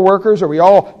miracle workers? Are we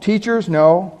all teachers?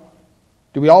 No.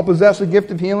 Do we all possess a gift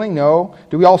of healing? No.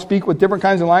 Do we all speak with different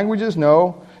kinds of languages?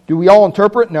 No. Do we all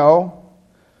interpret? No.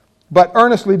 But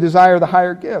earnestly desire the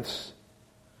higher gifts.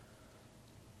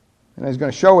 And He's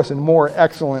going to show us in a more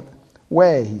excellent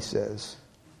way, he says.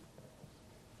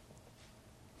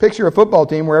 Picture a football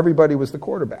team where everybody was the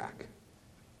quarterback.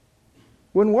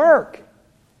 Wouldn't work.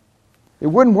 It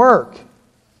wouldn't work.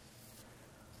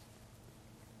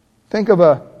 Think of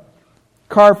a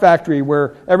car factory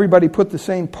where everybody put the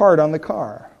same part on the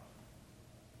car.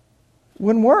 It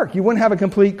wouldn't work. You wouldn't have a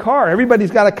complete car.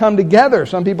 Everybody's got to come together.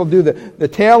 Some people do the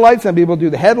tail lights, some people do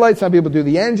the headlights, some people do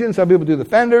the engine, some people do the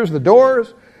fenders, the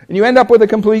doors, and you end up with a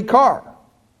complete car.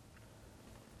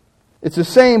 It's the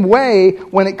same way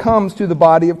when it comes to the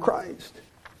body of Christ.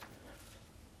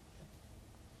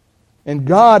 And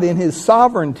God, in His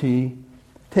sovereignty,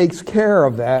 takes care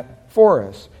of that for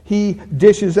us. He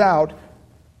dishes out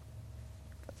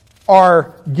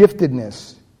our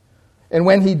giftedness. And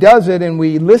when He does it and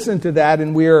we listen to that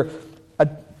and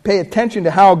pay attention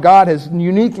to how God has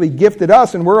uniquely gifted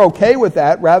us and we're okay with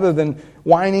that rather than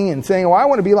whining and saying, I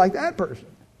want to be like that person.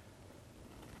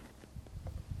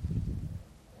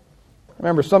 I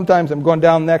remember sometimes I'm going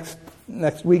down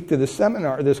next week to this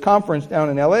seminar, this conference down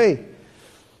in L.A.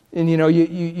 And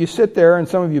you sit there, and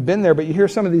some of you have been there, but you hear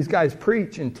some of these guys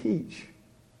preach and teach.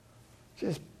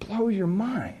 Just blows your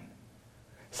mind.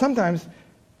 Sometimes,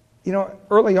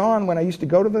 early on when I used to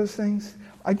go to those things,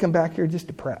 I'd come back here just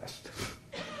depressed.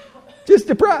 Just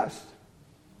depressed.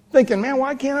 Thinking, man,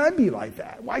 why can't I be like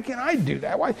that? Why can't I do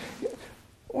that?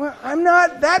 Well, I'm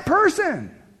not that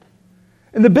person.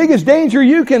 And the biggest danger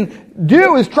you can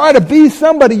do is try to be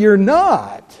somebody you're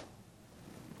not.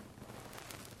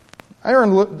 I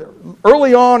learned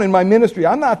early on in my ministry,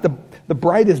 I'm not the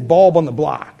brightest bulb on the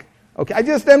block. Okay, I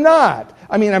just am not.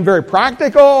 I mean, I'm very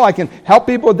practical. I can help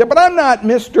people, but I'm not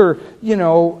Mr.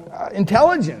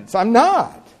 Intelligence. I'm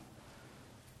not.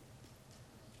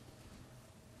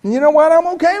 And you know what? I'm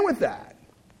okay with that.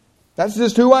 That's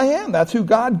just who I am. That's who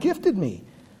God gifted me.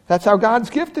 That's how God's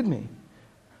gifted me.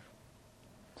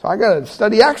 So I got to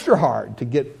study extra hard to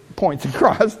get points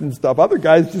across and stuff. Other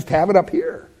guys just have it up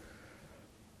here.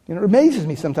 It amazes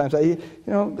me sometimes.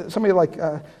 Somebody like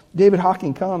David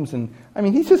Hawking comes and,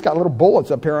 he's just got little bullets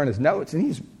up here on his notes, and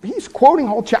he's quoting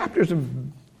whole chapters of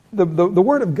the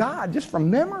Word of God just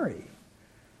from memory.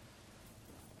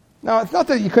 Now, it's not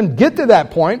that you couldn't get to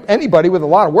that point. Anybody with a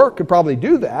lot of work could probably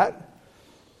do that.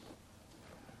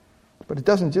 But it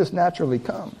doesn't just naturally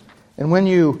come. And when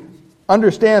you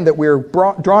understand that we're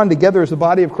drawn together as the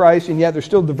body of Christ, and yet there's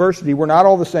still diversity, we're not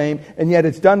all the same, and yet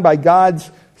it's done by God's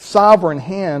sovereign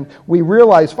hand, we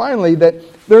realize finally that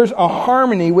there's a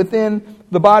harmony within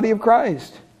the body of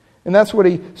Christ. And that's what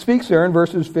he speaks there in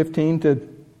verses 15 to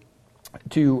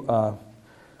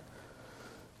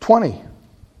 20.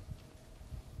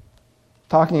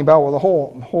 Talking about the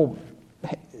whole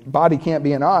body can't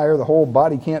be an eye, or the whole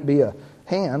body can't be a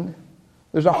hand.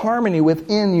 There's a harmony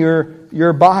within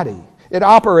your body. It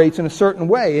operates in a certain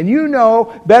way. And you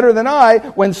know better than I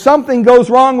when something goes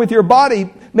wrong with your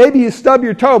body. Maybe you stub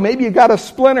your toe. Maybe you got a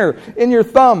splinter in your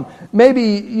thumb. Maybe,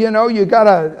 you got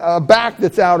a back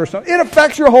that's out or something. It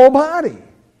affects your whole body.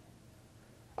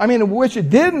 I mean, I wish it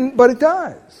didn't, but it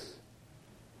does.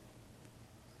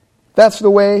 That's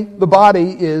the way the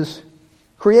body is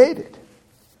created.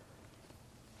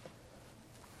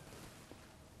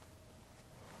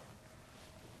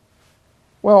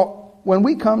 Well, when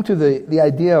we come to the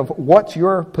idea of what's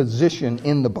your position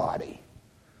in the body,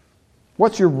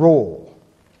 what's your role?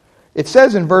 It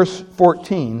says in verse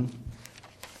 14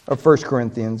 of 1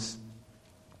 Corinthians,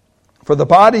 "For the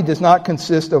body does not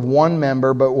consist of one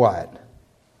member, but what?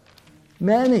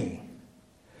 Many."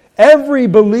 Every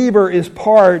believer is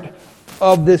part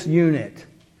of this unit.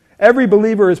 Every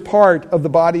believer is part of the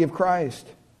body of Christ.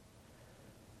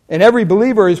 And every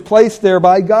believer is placed there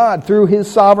by God through His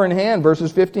sovereign hand,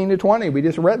 verses 15 to 20. We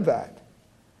just read that.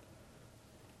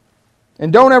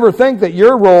 And don't ever think that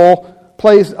your role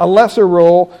plays a lesser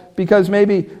role because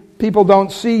maybe people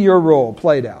don't see your role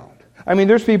played out. I mean,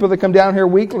 there's people that come down here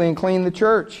weekly and clean the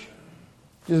church.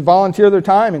 Just volunteer their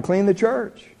time and clean the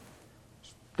church.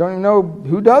 Don't even know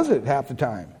who does it half the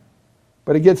time.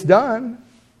 But it gets done.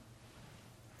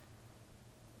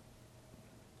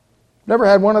 Never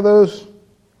had one of those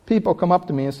people come up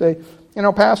to me and say,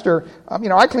 "Pastor,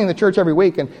 I clean the church every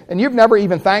week, and you've never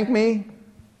even thanked me.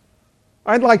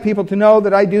 I'd like people to know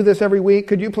that I do this every week.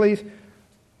 Could you please?"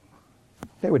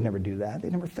 They would never do that.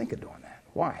 They'd never think of doing that.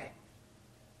 Why?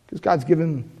 Because God's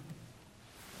given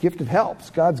gifted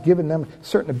helps. God's given them a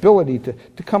certain ability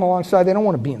to come alongside. They don't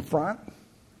want to be in front.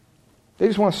 They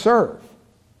just want to serve.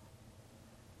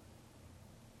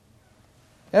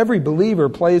 Every believer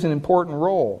plays an important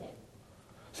role.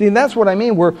 See, and that's what I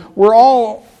mean. We're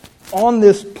all on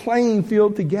this playing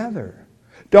field together.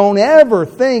 Don't ever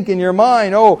think in your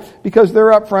mind, because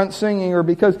they're up front singing, or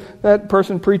because that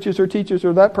person preaches or teaches,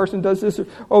 or that person does this,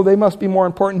 or, they must be more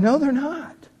important. No, they're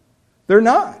not. They're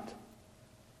not.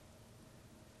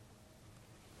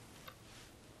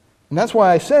 And that's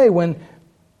why I say when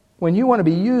you want to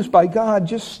be used by God,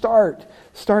 just start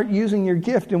using your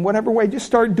gift in whatever way. Just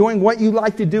start doing what you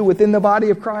like to do within the body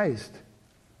of Christ.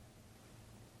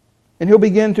 And He'll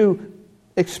begin to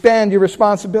expand your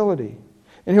responsibility.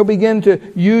 And He'll begin to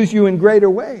use you in greater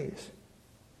ways.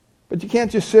 But you can't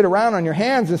just sit around on your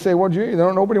hands and say, "Well, gee,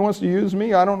 nobody wants to use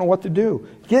me. I don't know what to do."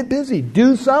 Get busy.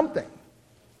 Do something.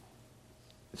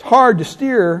 It's hard to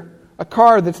steer a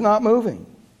car that's not moving.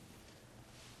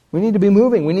 We need to be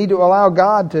moving. We need to allow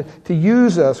God to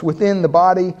use us within the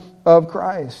body of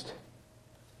Christ.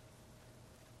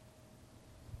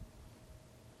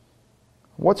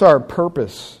 What's our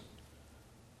purpose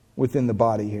within the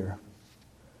body here?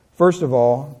 First of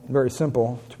all, very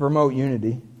simple, to promote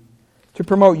unity. To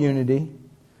promote unity.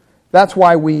 That's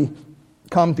why we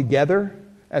come together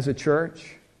as a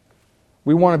church.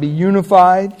 We want to be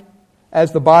unified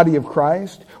as the body of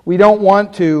Christ. We don't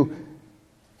want to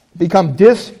become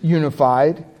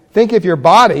disunified. Think if your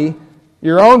body,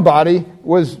 your own body,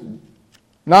 was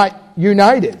not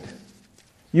united.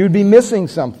 You'd be missing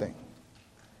something.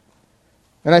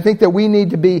 And I think that we need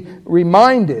to be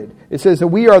reminded. It says that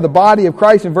we are the body of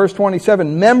Christ in verse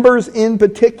 27. Members in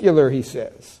particular, he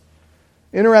says.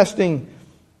 Interesting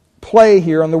play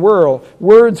here on the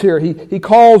words here. He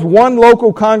calls one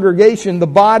local congregation the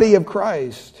body of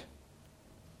Christ.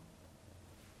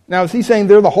 Now, is he saying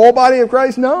they're the whole body of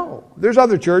Christ? No. There's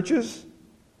other churches.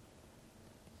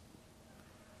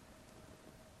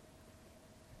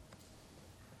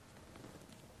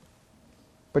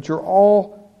 But you're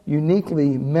all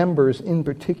uniquely members in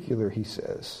particular, he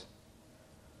says.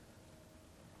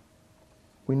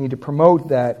 We need to promote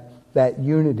that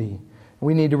unity.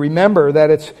 We need to remember that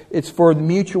it's for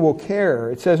mutual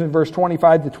care. It says in verse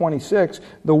 25 to 26,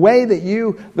 the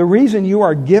reason you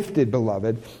are gifted,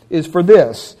 beloved, is for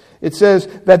this. It says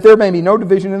that there may be no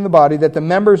division in the body, that the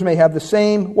members may have the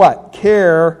same,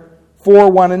 care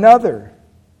for one another.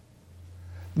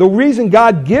 The reason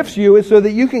God gifts you is so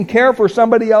that you can care for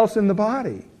somebody else in the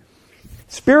body.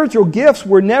 Spiritual gifts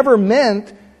were never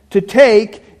meant to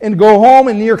take and go home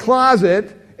in your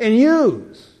closet and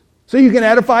use so you can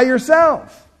edify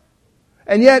yourself.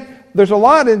 And yet, there's a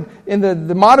lot in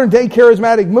the modern day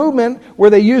charismatic movement where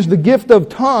they use the gift of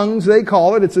tongues, they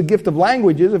call it. It's a gift of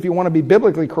languages, if you want to be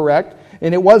biblically correct.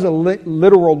 And it was a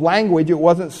literal language. It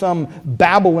wasn't some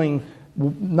babbling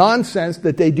nonsense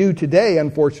that they do today,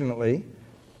 unfortunately.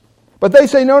 But they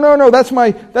say, no, that's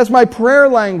my prayer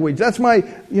language. That's my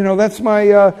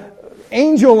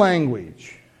angel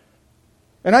language.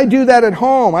 And I do that at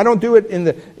home. I don't do it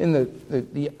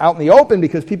out in the open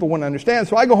because people wouldn't understand.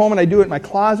 So I go home and I do it in my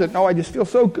closet. No, I just feel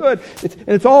so good.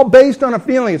 It's all based on a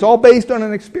feeling. It's all based on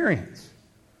an experience.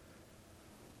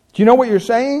 Do you know what you're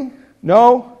saying?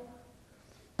 No.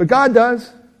 But God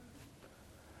does.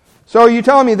 So you're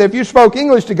telling me that if you spoke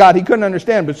English to God, He couldn't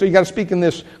understand. But so you got to speak in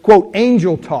this, quote,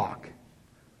 angel talk.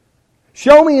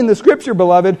 Show me in the Scripture,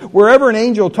 beloved, wherever an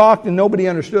angel talked and nobody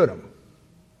understood him.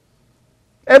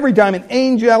 Every time an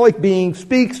angelic being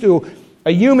speaks to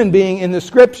a human being in the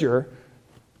Scripture,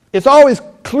 it's always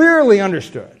clearly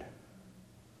understood.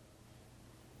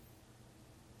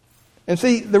 And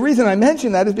see, the reason I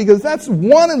mention that is because that's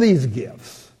one of these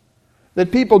gifts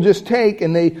that people just take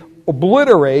and they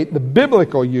obliterate the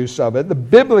biblical use of it, the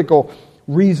biblical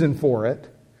reason for it,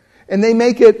 and they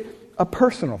make it a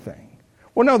personal thing.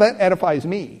 Well, no, that edifies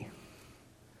me.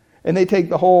 And they take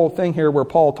the whole thing here where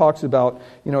Paul talks about,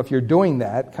 if you're doing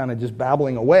that, kind of just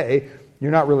babbling away,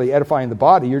 you're not really edifying the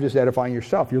body, you're just edifying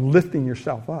yourself. You're lifting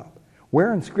yourself up.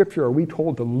 Where in Scripture are we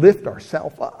told to lift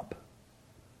ourselves up?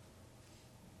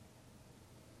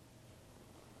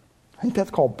 I think that's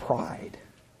called pride.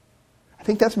 I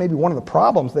think that's maybe one of the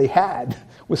problems they had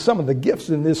with some of the gifts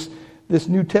in this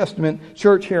New Testament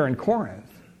church here in Corinth.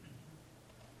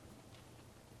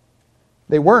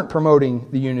 They weren't promoting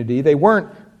the unity. They weren't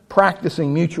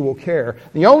practicing mutual care.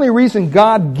 The only reason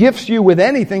God gifts you with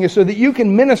anything is so that you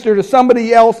can minister to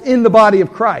somebody else in the body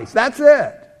of Christ. That's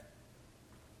it.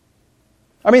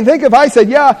 I mean, think if I said,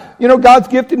 God's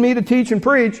gifted me to teach and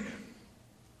preach,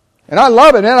 and I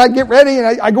love it, and I get ready,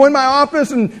 and I go in my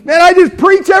office, and man, I just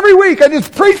preach every week. I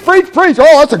just preach.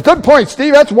 Oh, that's a good point,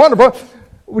 Steve. That's wonderful.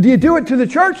 Well, do you do it to the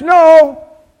church? No.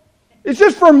 It's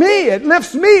just for me. It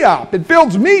lifts me up. It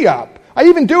builds me up. I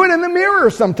even do it in the mirror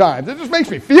sometimes. It just makes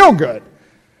me feel good.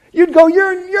 You'd go,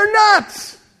 you're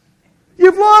nuts.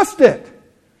 You've lost it.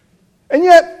 And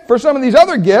yet, for some of these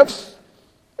other gifts,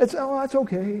 that's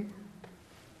okay.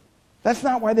 That's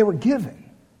not why they were given.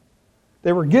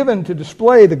 They were given to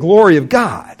display the glory of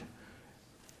God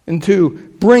and to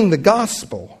bring the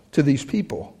gospel to these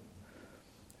people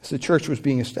as the church was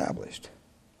being established.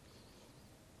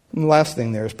 And the last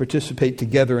thing there is participate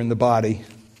together in the body.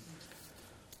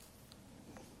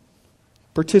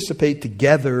 Participate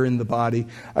together in the body.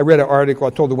 I read an article,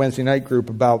 I told the Wednesday night group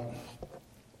about,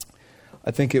 I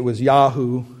think it was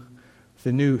Yahoo,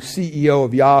 the new CEO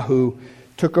of Yahoo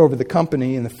took over the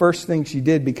company, and the first thing she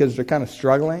did, because they're kind of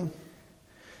struggling,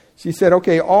 she said,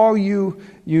 okay, all you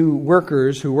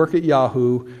workers who work at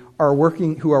Yahoo who are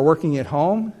working at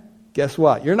home, guess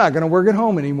what? You're not going to work at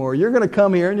home anymore. You're going to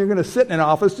come here and you're going to sit in an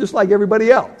office just like everybody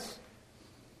else.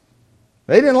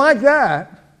 They didn't like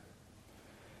that.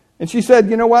 And she said,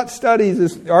 you know what,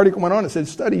 this article went on, it said,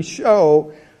 studies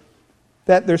show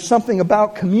that there's something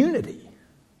about community.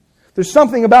 There's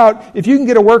something about, if you can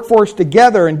get a workforce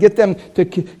together and get them to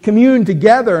commune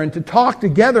together and to talk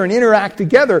together and interact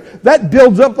together, that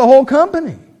builds up the whole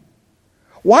company.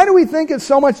 Why do we think it's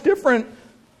so much different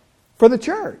for the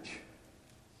church?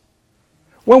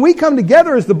 When we come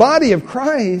together as the body of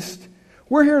Christ,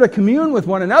 we're here to commune with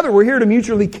one another. We're here to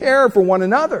mutually care for one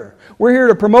another. We're here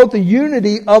to promote the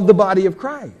unity of the body of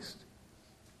Christ.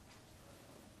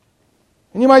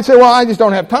 And you might say, well, I just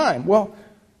don't have time. Well,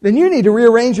 then you need to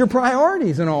rearrange your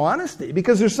priorities in all honesty,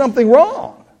 because there's something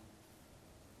wrong.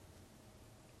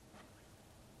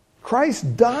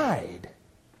 Christ died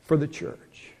for the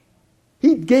church.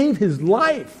 He gave His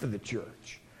life for the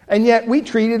church. And yet we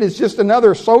treat it as just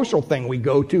another social thing we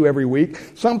go to every week,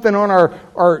 something on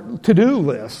our to-do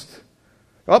list.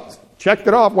 Oh, checked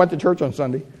it off, went to church on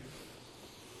Sunday.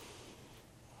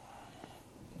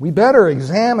 We better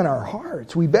examine our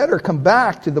hearts. We better come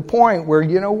back to the point where,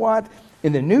 you know what?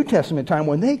 In the New Testament time,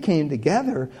 when they came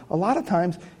together, a lot of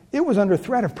times it was under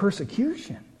threat of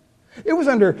persecution. It was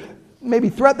under maybe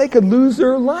threat they could lose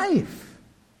their life.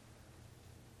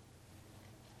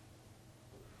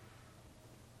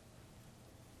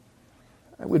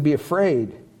 I would be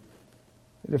afraid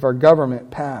that if our government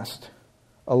passed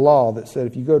a law that said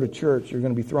if you go to church, you're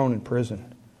going to be thrown in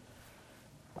prison,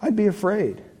 I'd be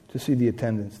afraid to see the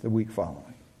attendance the week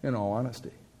following, in all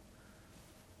honesty.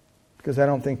 Because I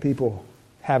don't think people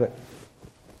have it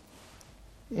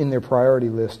in their priority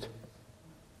list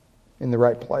in the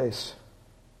right place.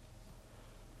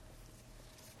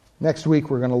 Next week,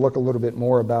 we're going to look a little bit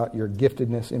more about your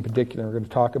giftedness in particular. We're going to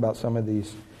talk about some of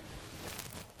these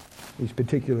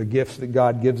particular gifts that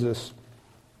God gives us.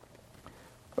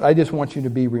 But I just want you to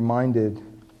be reminded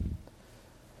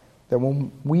that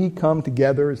when we come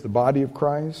together as the body of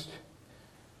Christ,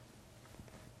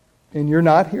 and you're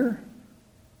not here,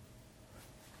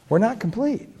 we're not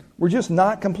complete. We're just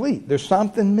not complete. There's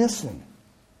something missing.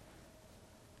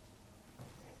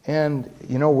 And,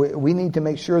 we need to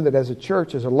make sure that as a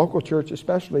church, as a local church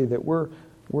especially, that we're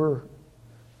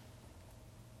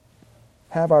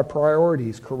have our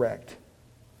priorities correct.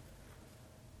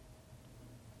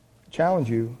 I challenge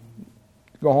you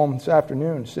to go home this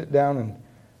afternoon, sit down and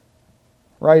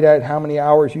write out how many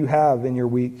hours you have in your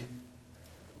week,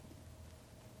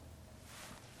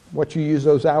 what you use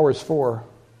those hours for,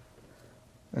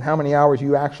 and how many hours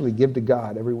you actually give to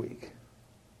God every week.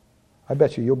 I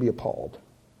bet you'll be appalled.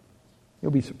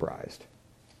 You'll be surprised.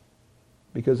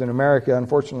 Because in America,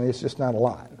 unfortunately, it's just not a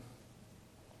lot.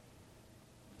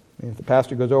 I mean, if the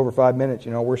pastor goes over 5 minutes,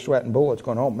 we're sweating bullets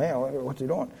going, oh man, what's he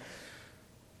doing?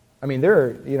 I mean,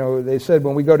 they said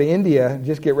when we go to India,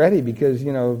 just get ready because,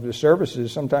 the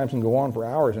services sometimes can go on for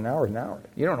hours and hours and hours.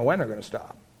 You don't know when they're going to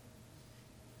stop.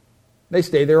 They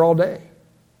stay there all day.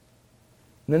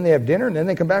 And then they have dinner, and then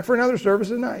they come back for another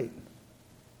service at night.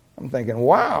 I'm thinking,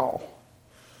 wow.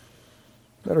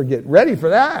 Better get ready for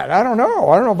that. I don't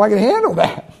know if I can handle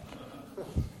that.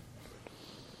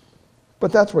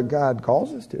 But that's what God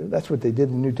calls us to. That's what they did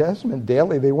in the New Testament.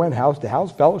 Daily they went house to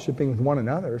house, fellowshipping with one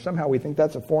another. Somehow we think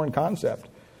that's a foreign concept.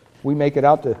 We make it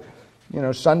out to,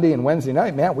 Sunday and Wednesday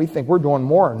night. Man, we think we're doing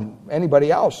more than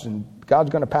anybody else, and God's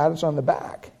going to pat us on the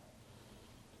back.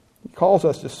 He calls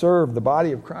us to serve the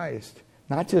body of Christ,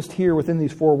 not just here within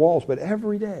these four walls, but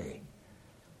every day.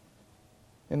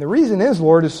 And the reason is,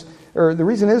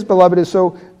 beloved, is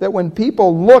so that when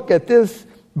people look at this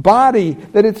body,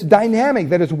 that it's dynamic,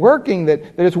 that it's working, that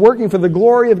it's working for the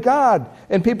glory of God,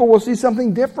 and people will see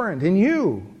something different in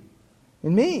you,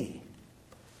 in me.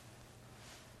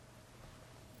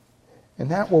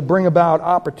 And that will bring about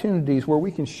opportunities where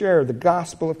we can share the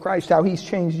gospel of Christ, how He's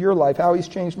changed your life, how He's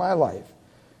changed my life,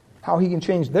 how He can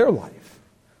change their life,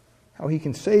 how He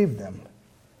can save them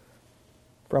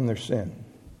from their sin.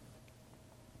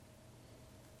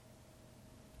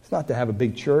 It's not to have a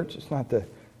big church. It's not to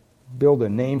build a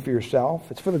name for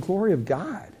yourself. It's for the glory of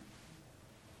God.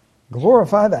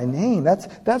 Glorify Thy name.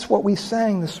 That's what we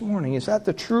sang this morning. Is that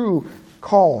the true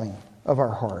calling of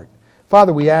our heart?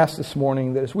 Father, we ask this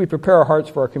morning that as we prepare our hearts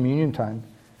for our communion time,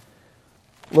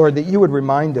 Lord, that You would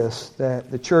remind us that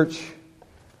the church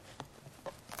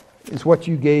is what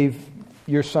You gave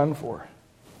Your Son for.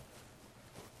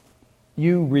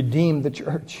 You redeemed the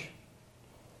church.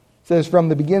 It says from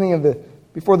the beginning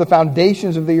before the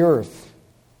foundations of the earth,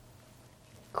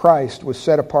 Christ was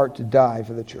set apart to die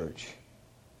for the church.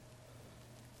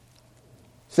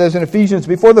 It says in Ephesians,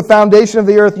 before the foundation of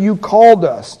the earth, You called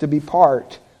us to be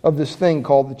part of this thing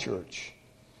called the church.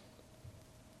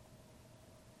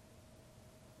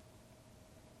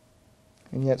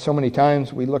 And yet so many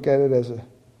times we look at it as a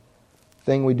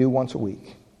thing we do once a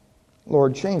week.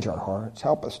 Lord, change our hearts.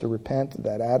 Help us to repent of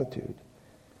that attitude.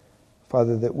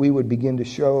 Father, that we would begin to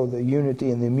show the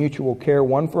unity and the mutual care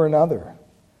one for another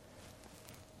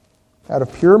out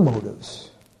of pure motives,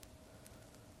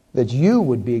 that You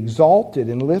would be exalted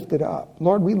and lifted up.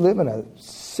 Lord, we live in a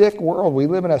sick world. We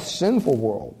live in a sinful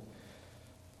world.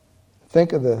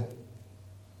 Think of the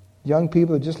young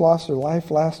people who just lost their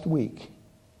life last week.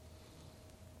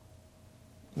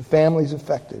 The families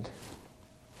affected.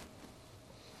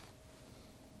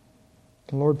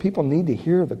 And Lord, people need to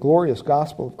hear the glorious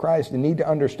gospel of Christ. They need to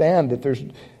understand that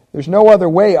there's no other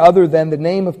way other than the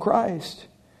name of Christ.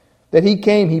 That He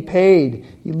came, He paid,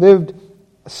 He lived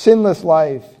a sinless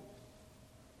life.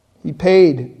 He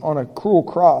paid on a cruel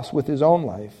cross with His own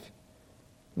life.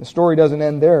 And the story doesn't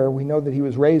end there. We know that He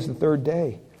was raised the third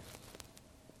day.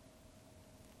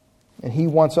 And He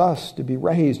wants us to be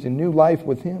raised in new life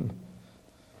with Him.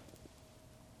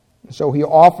 And so He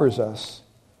offers us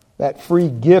that free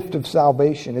gift of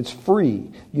salvation. It's free.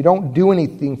 You don't do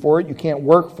anything for it. You can't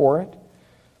work for it.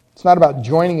 It's not about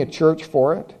joining a church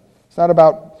for it. It's not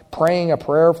about praying a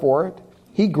prayer for it.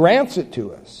 He grants it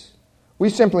to us. We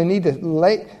simply need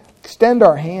to extend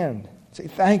our hand and say,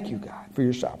 thank You, God, for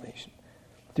Your salvation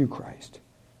through Christ.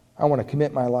 I want to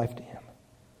commit my life to Him.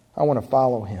 I want to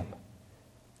follow Him.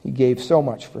 He gave so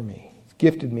much for me. He's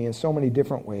gifted me in so many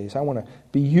different ways. I want to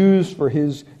be used for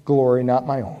His glory, not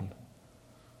my own.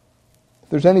 If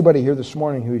there's anybody here this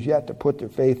morning who is yet to put their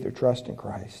faith, their trust in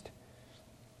Christ,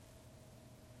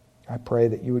 I pray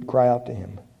that you would cry out to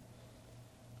Him.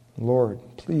 Lord,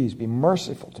 please be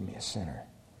merciful to me, a sinner.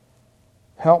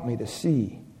 Help me to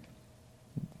see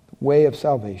the way of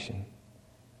salvation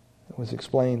that was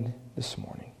explained this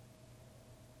morning.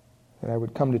 That I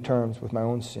would come to terms with my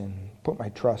own sin, put my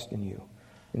trust in You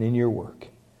and in Your work.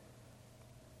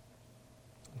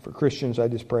 And for Christians, I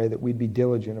just pray that we'd be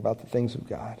diligent about the things of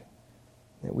God.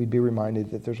 that we'd be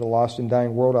reminded that there's a lost and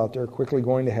dying world out there quickly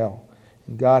going to hell.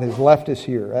 And God has left us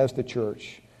here as the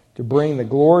church to bring the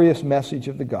glorious message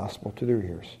of the gospel to their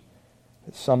ears,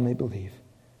 that some may believe,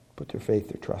 put their faith,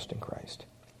 their trust in Christ.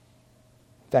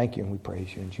 Thank you, and we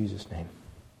praise you in Jesus' name.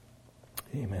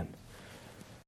 Amen.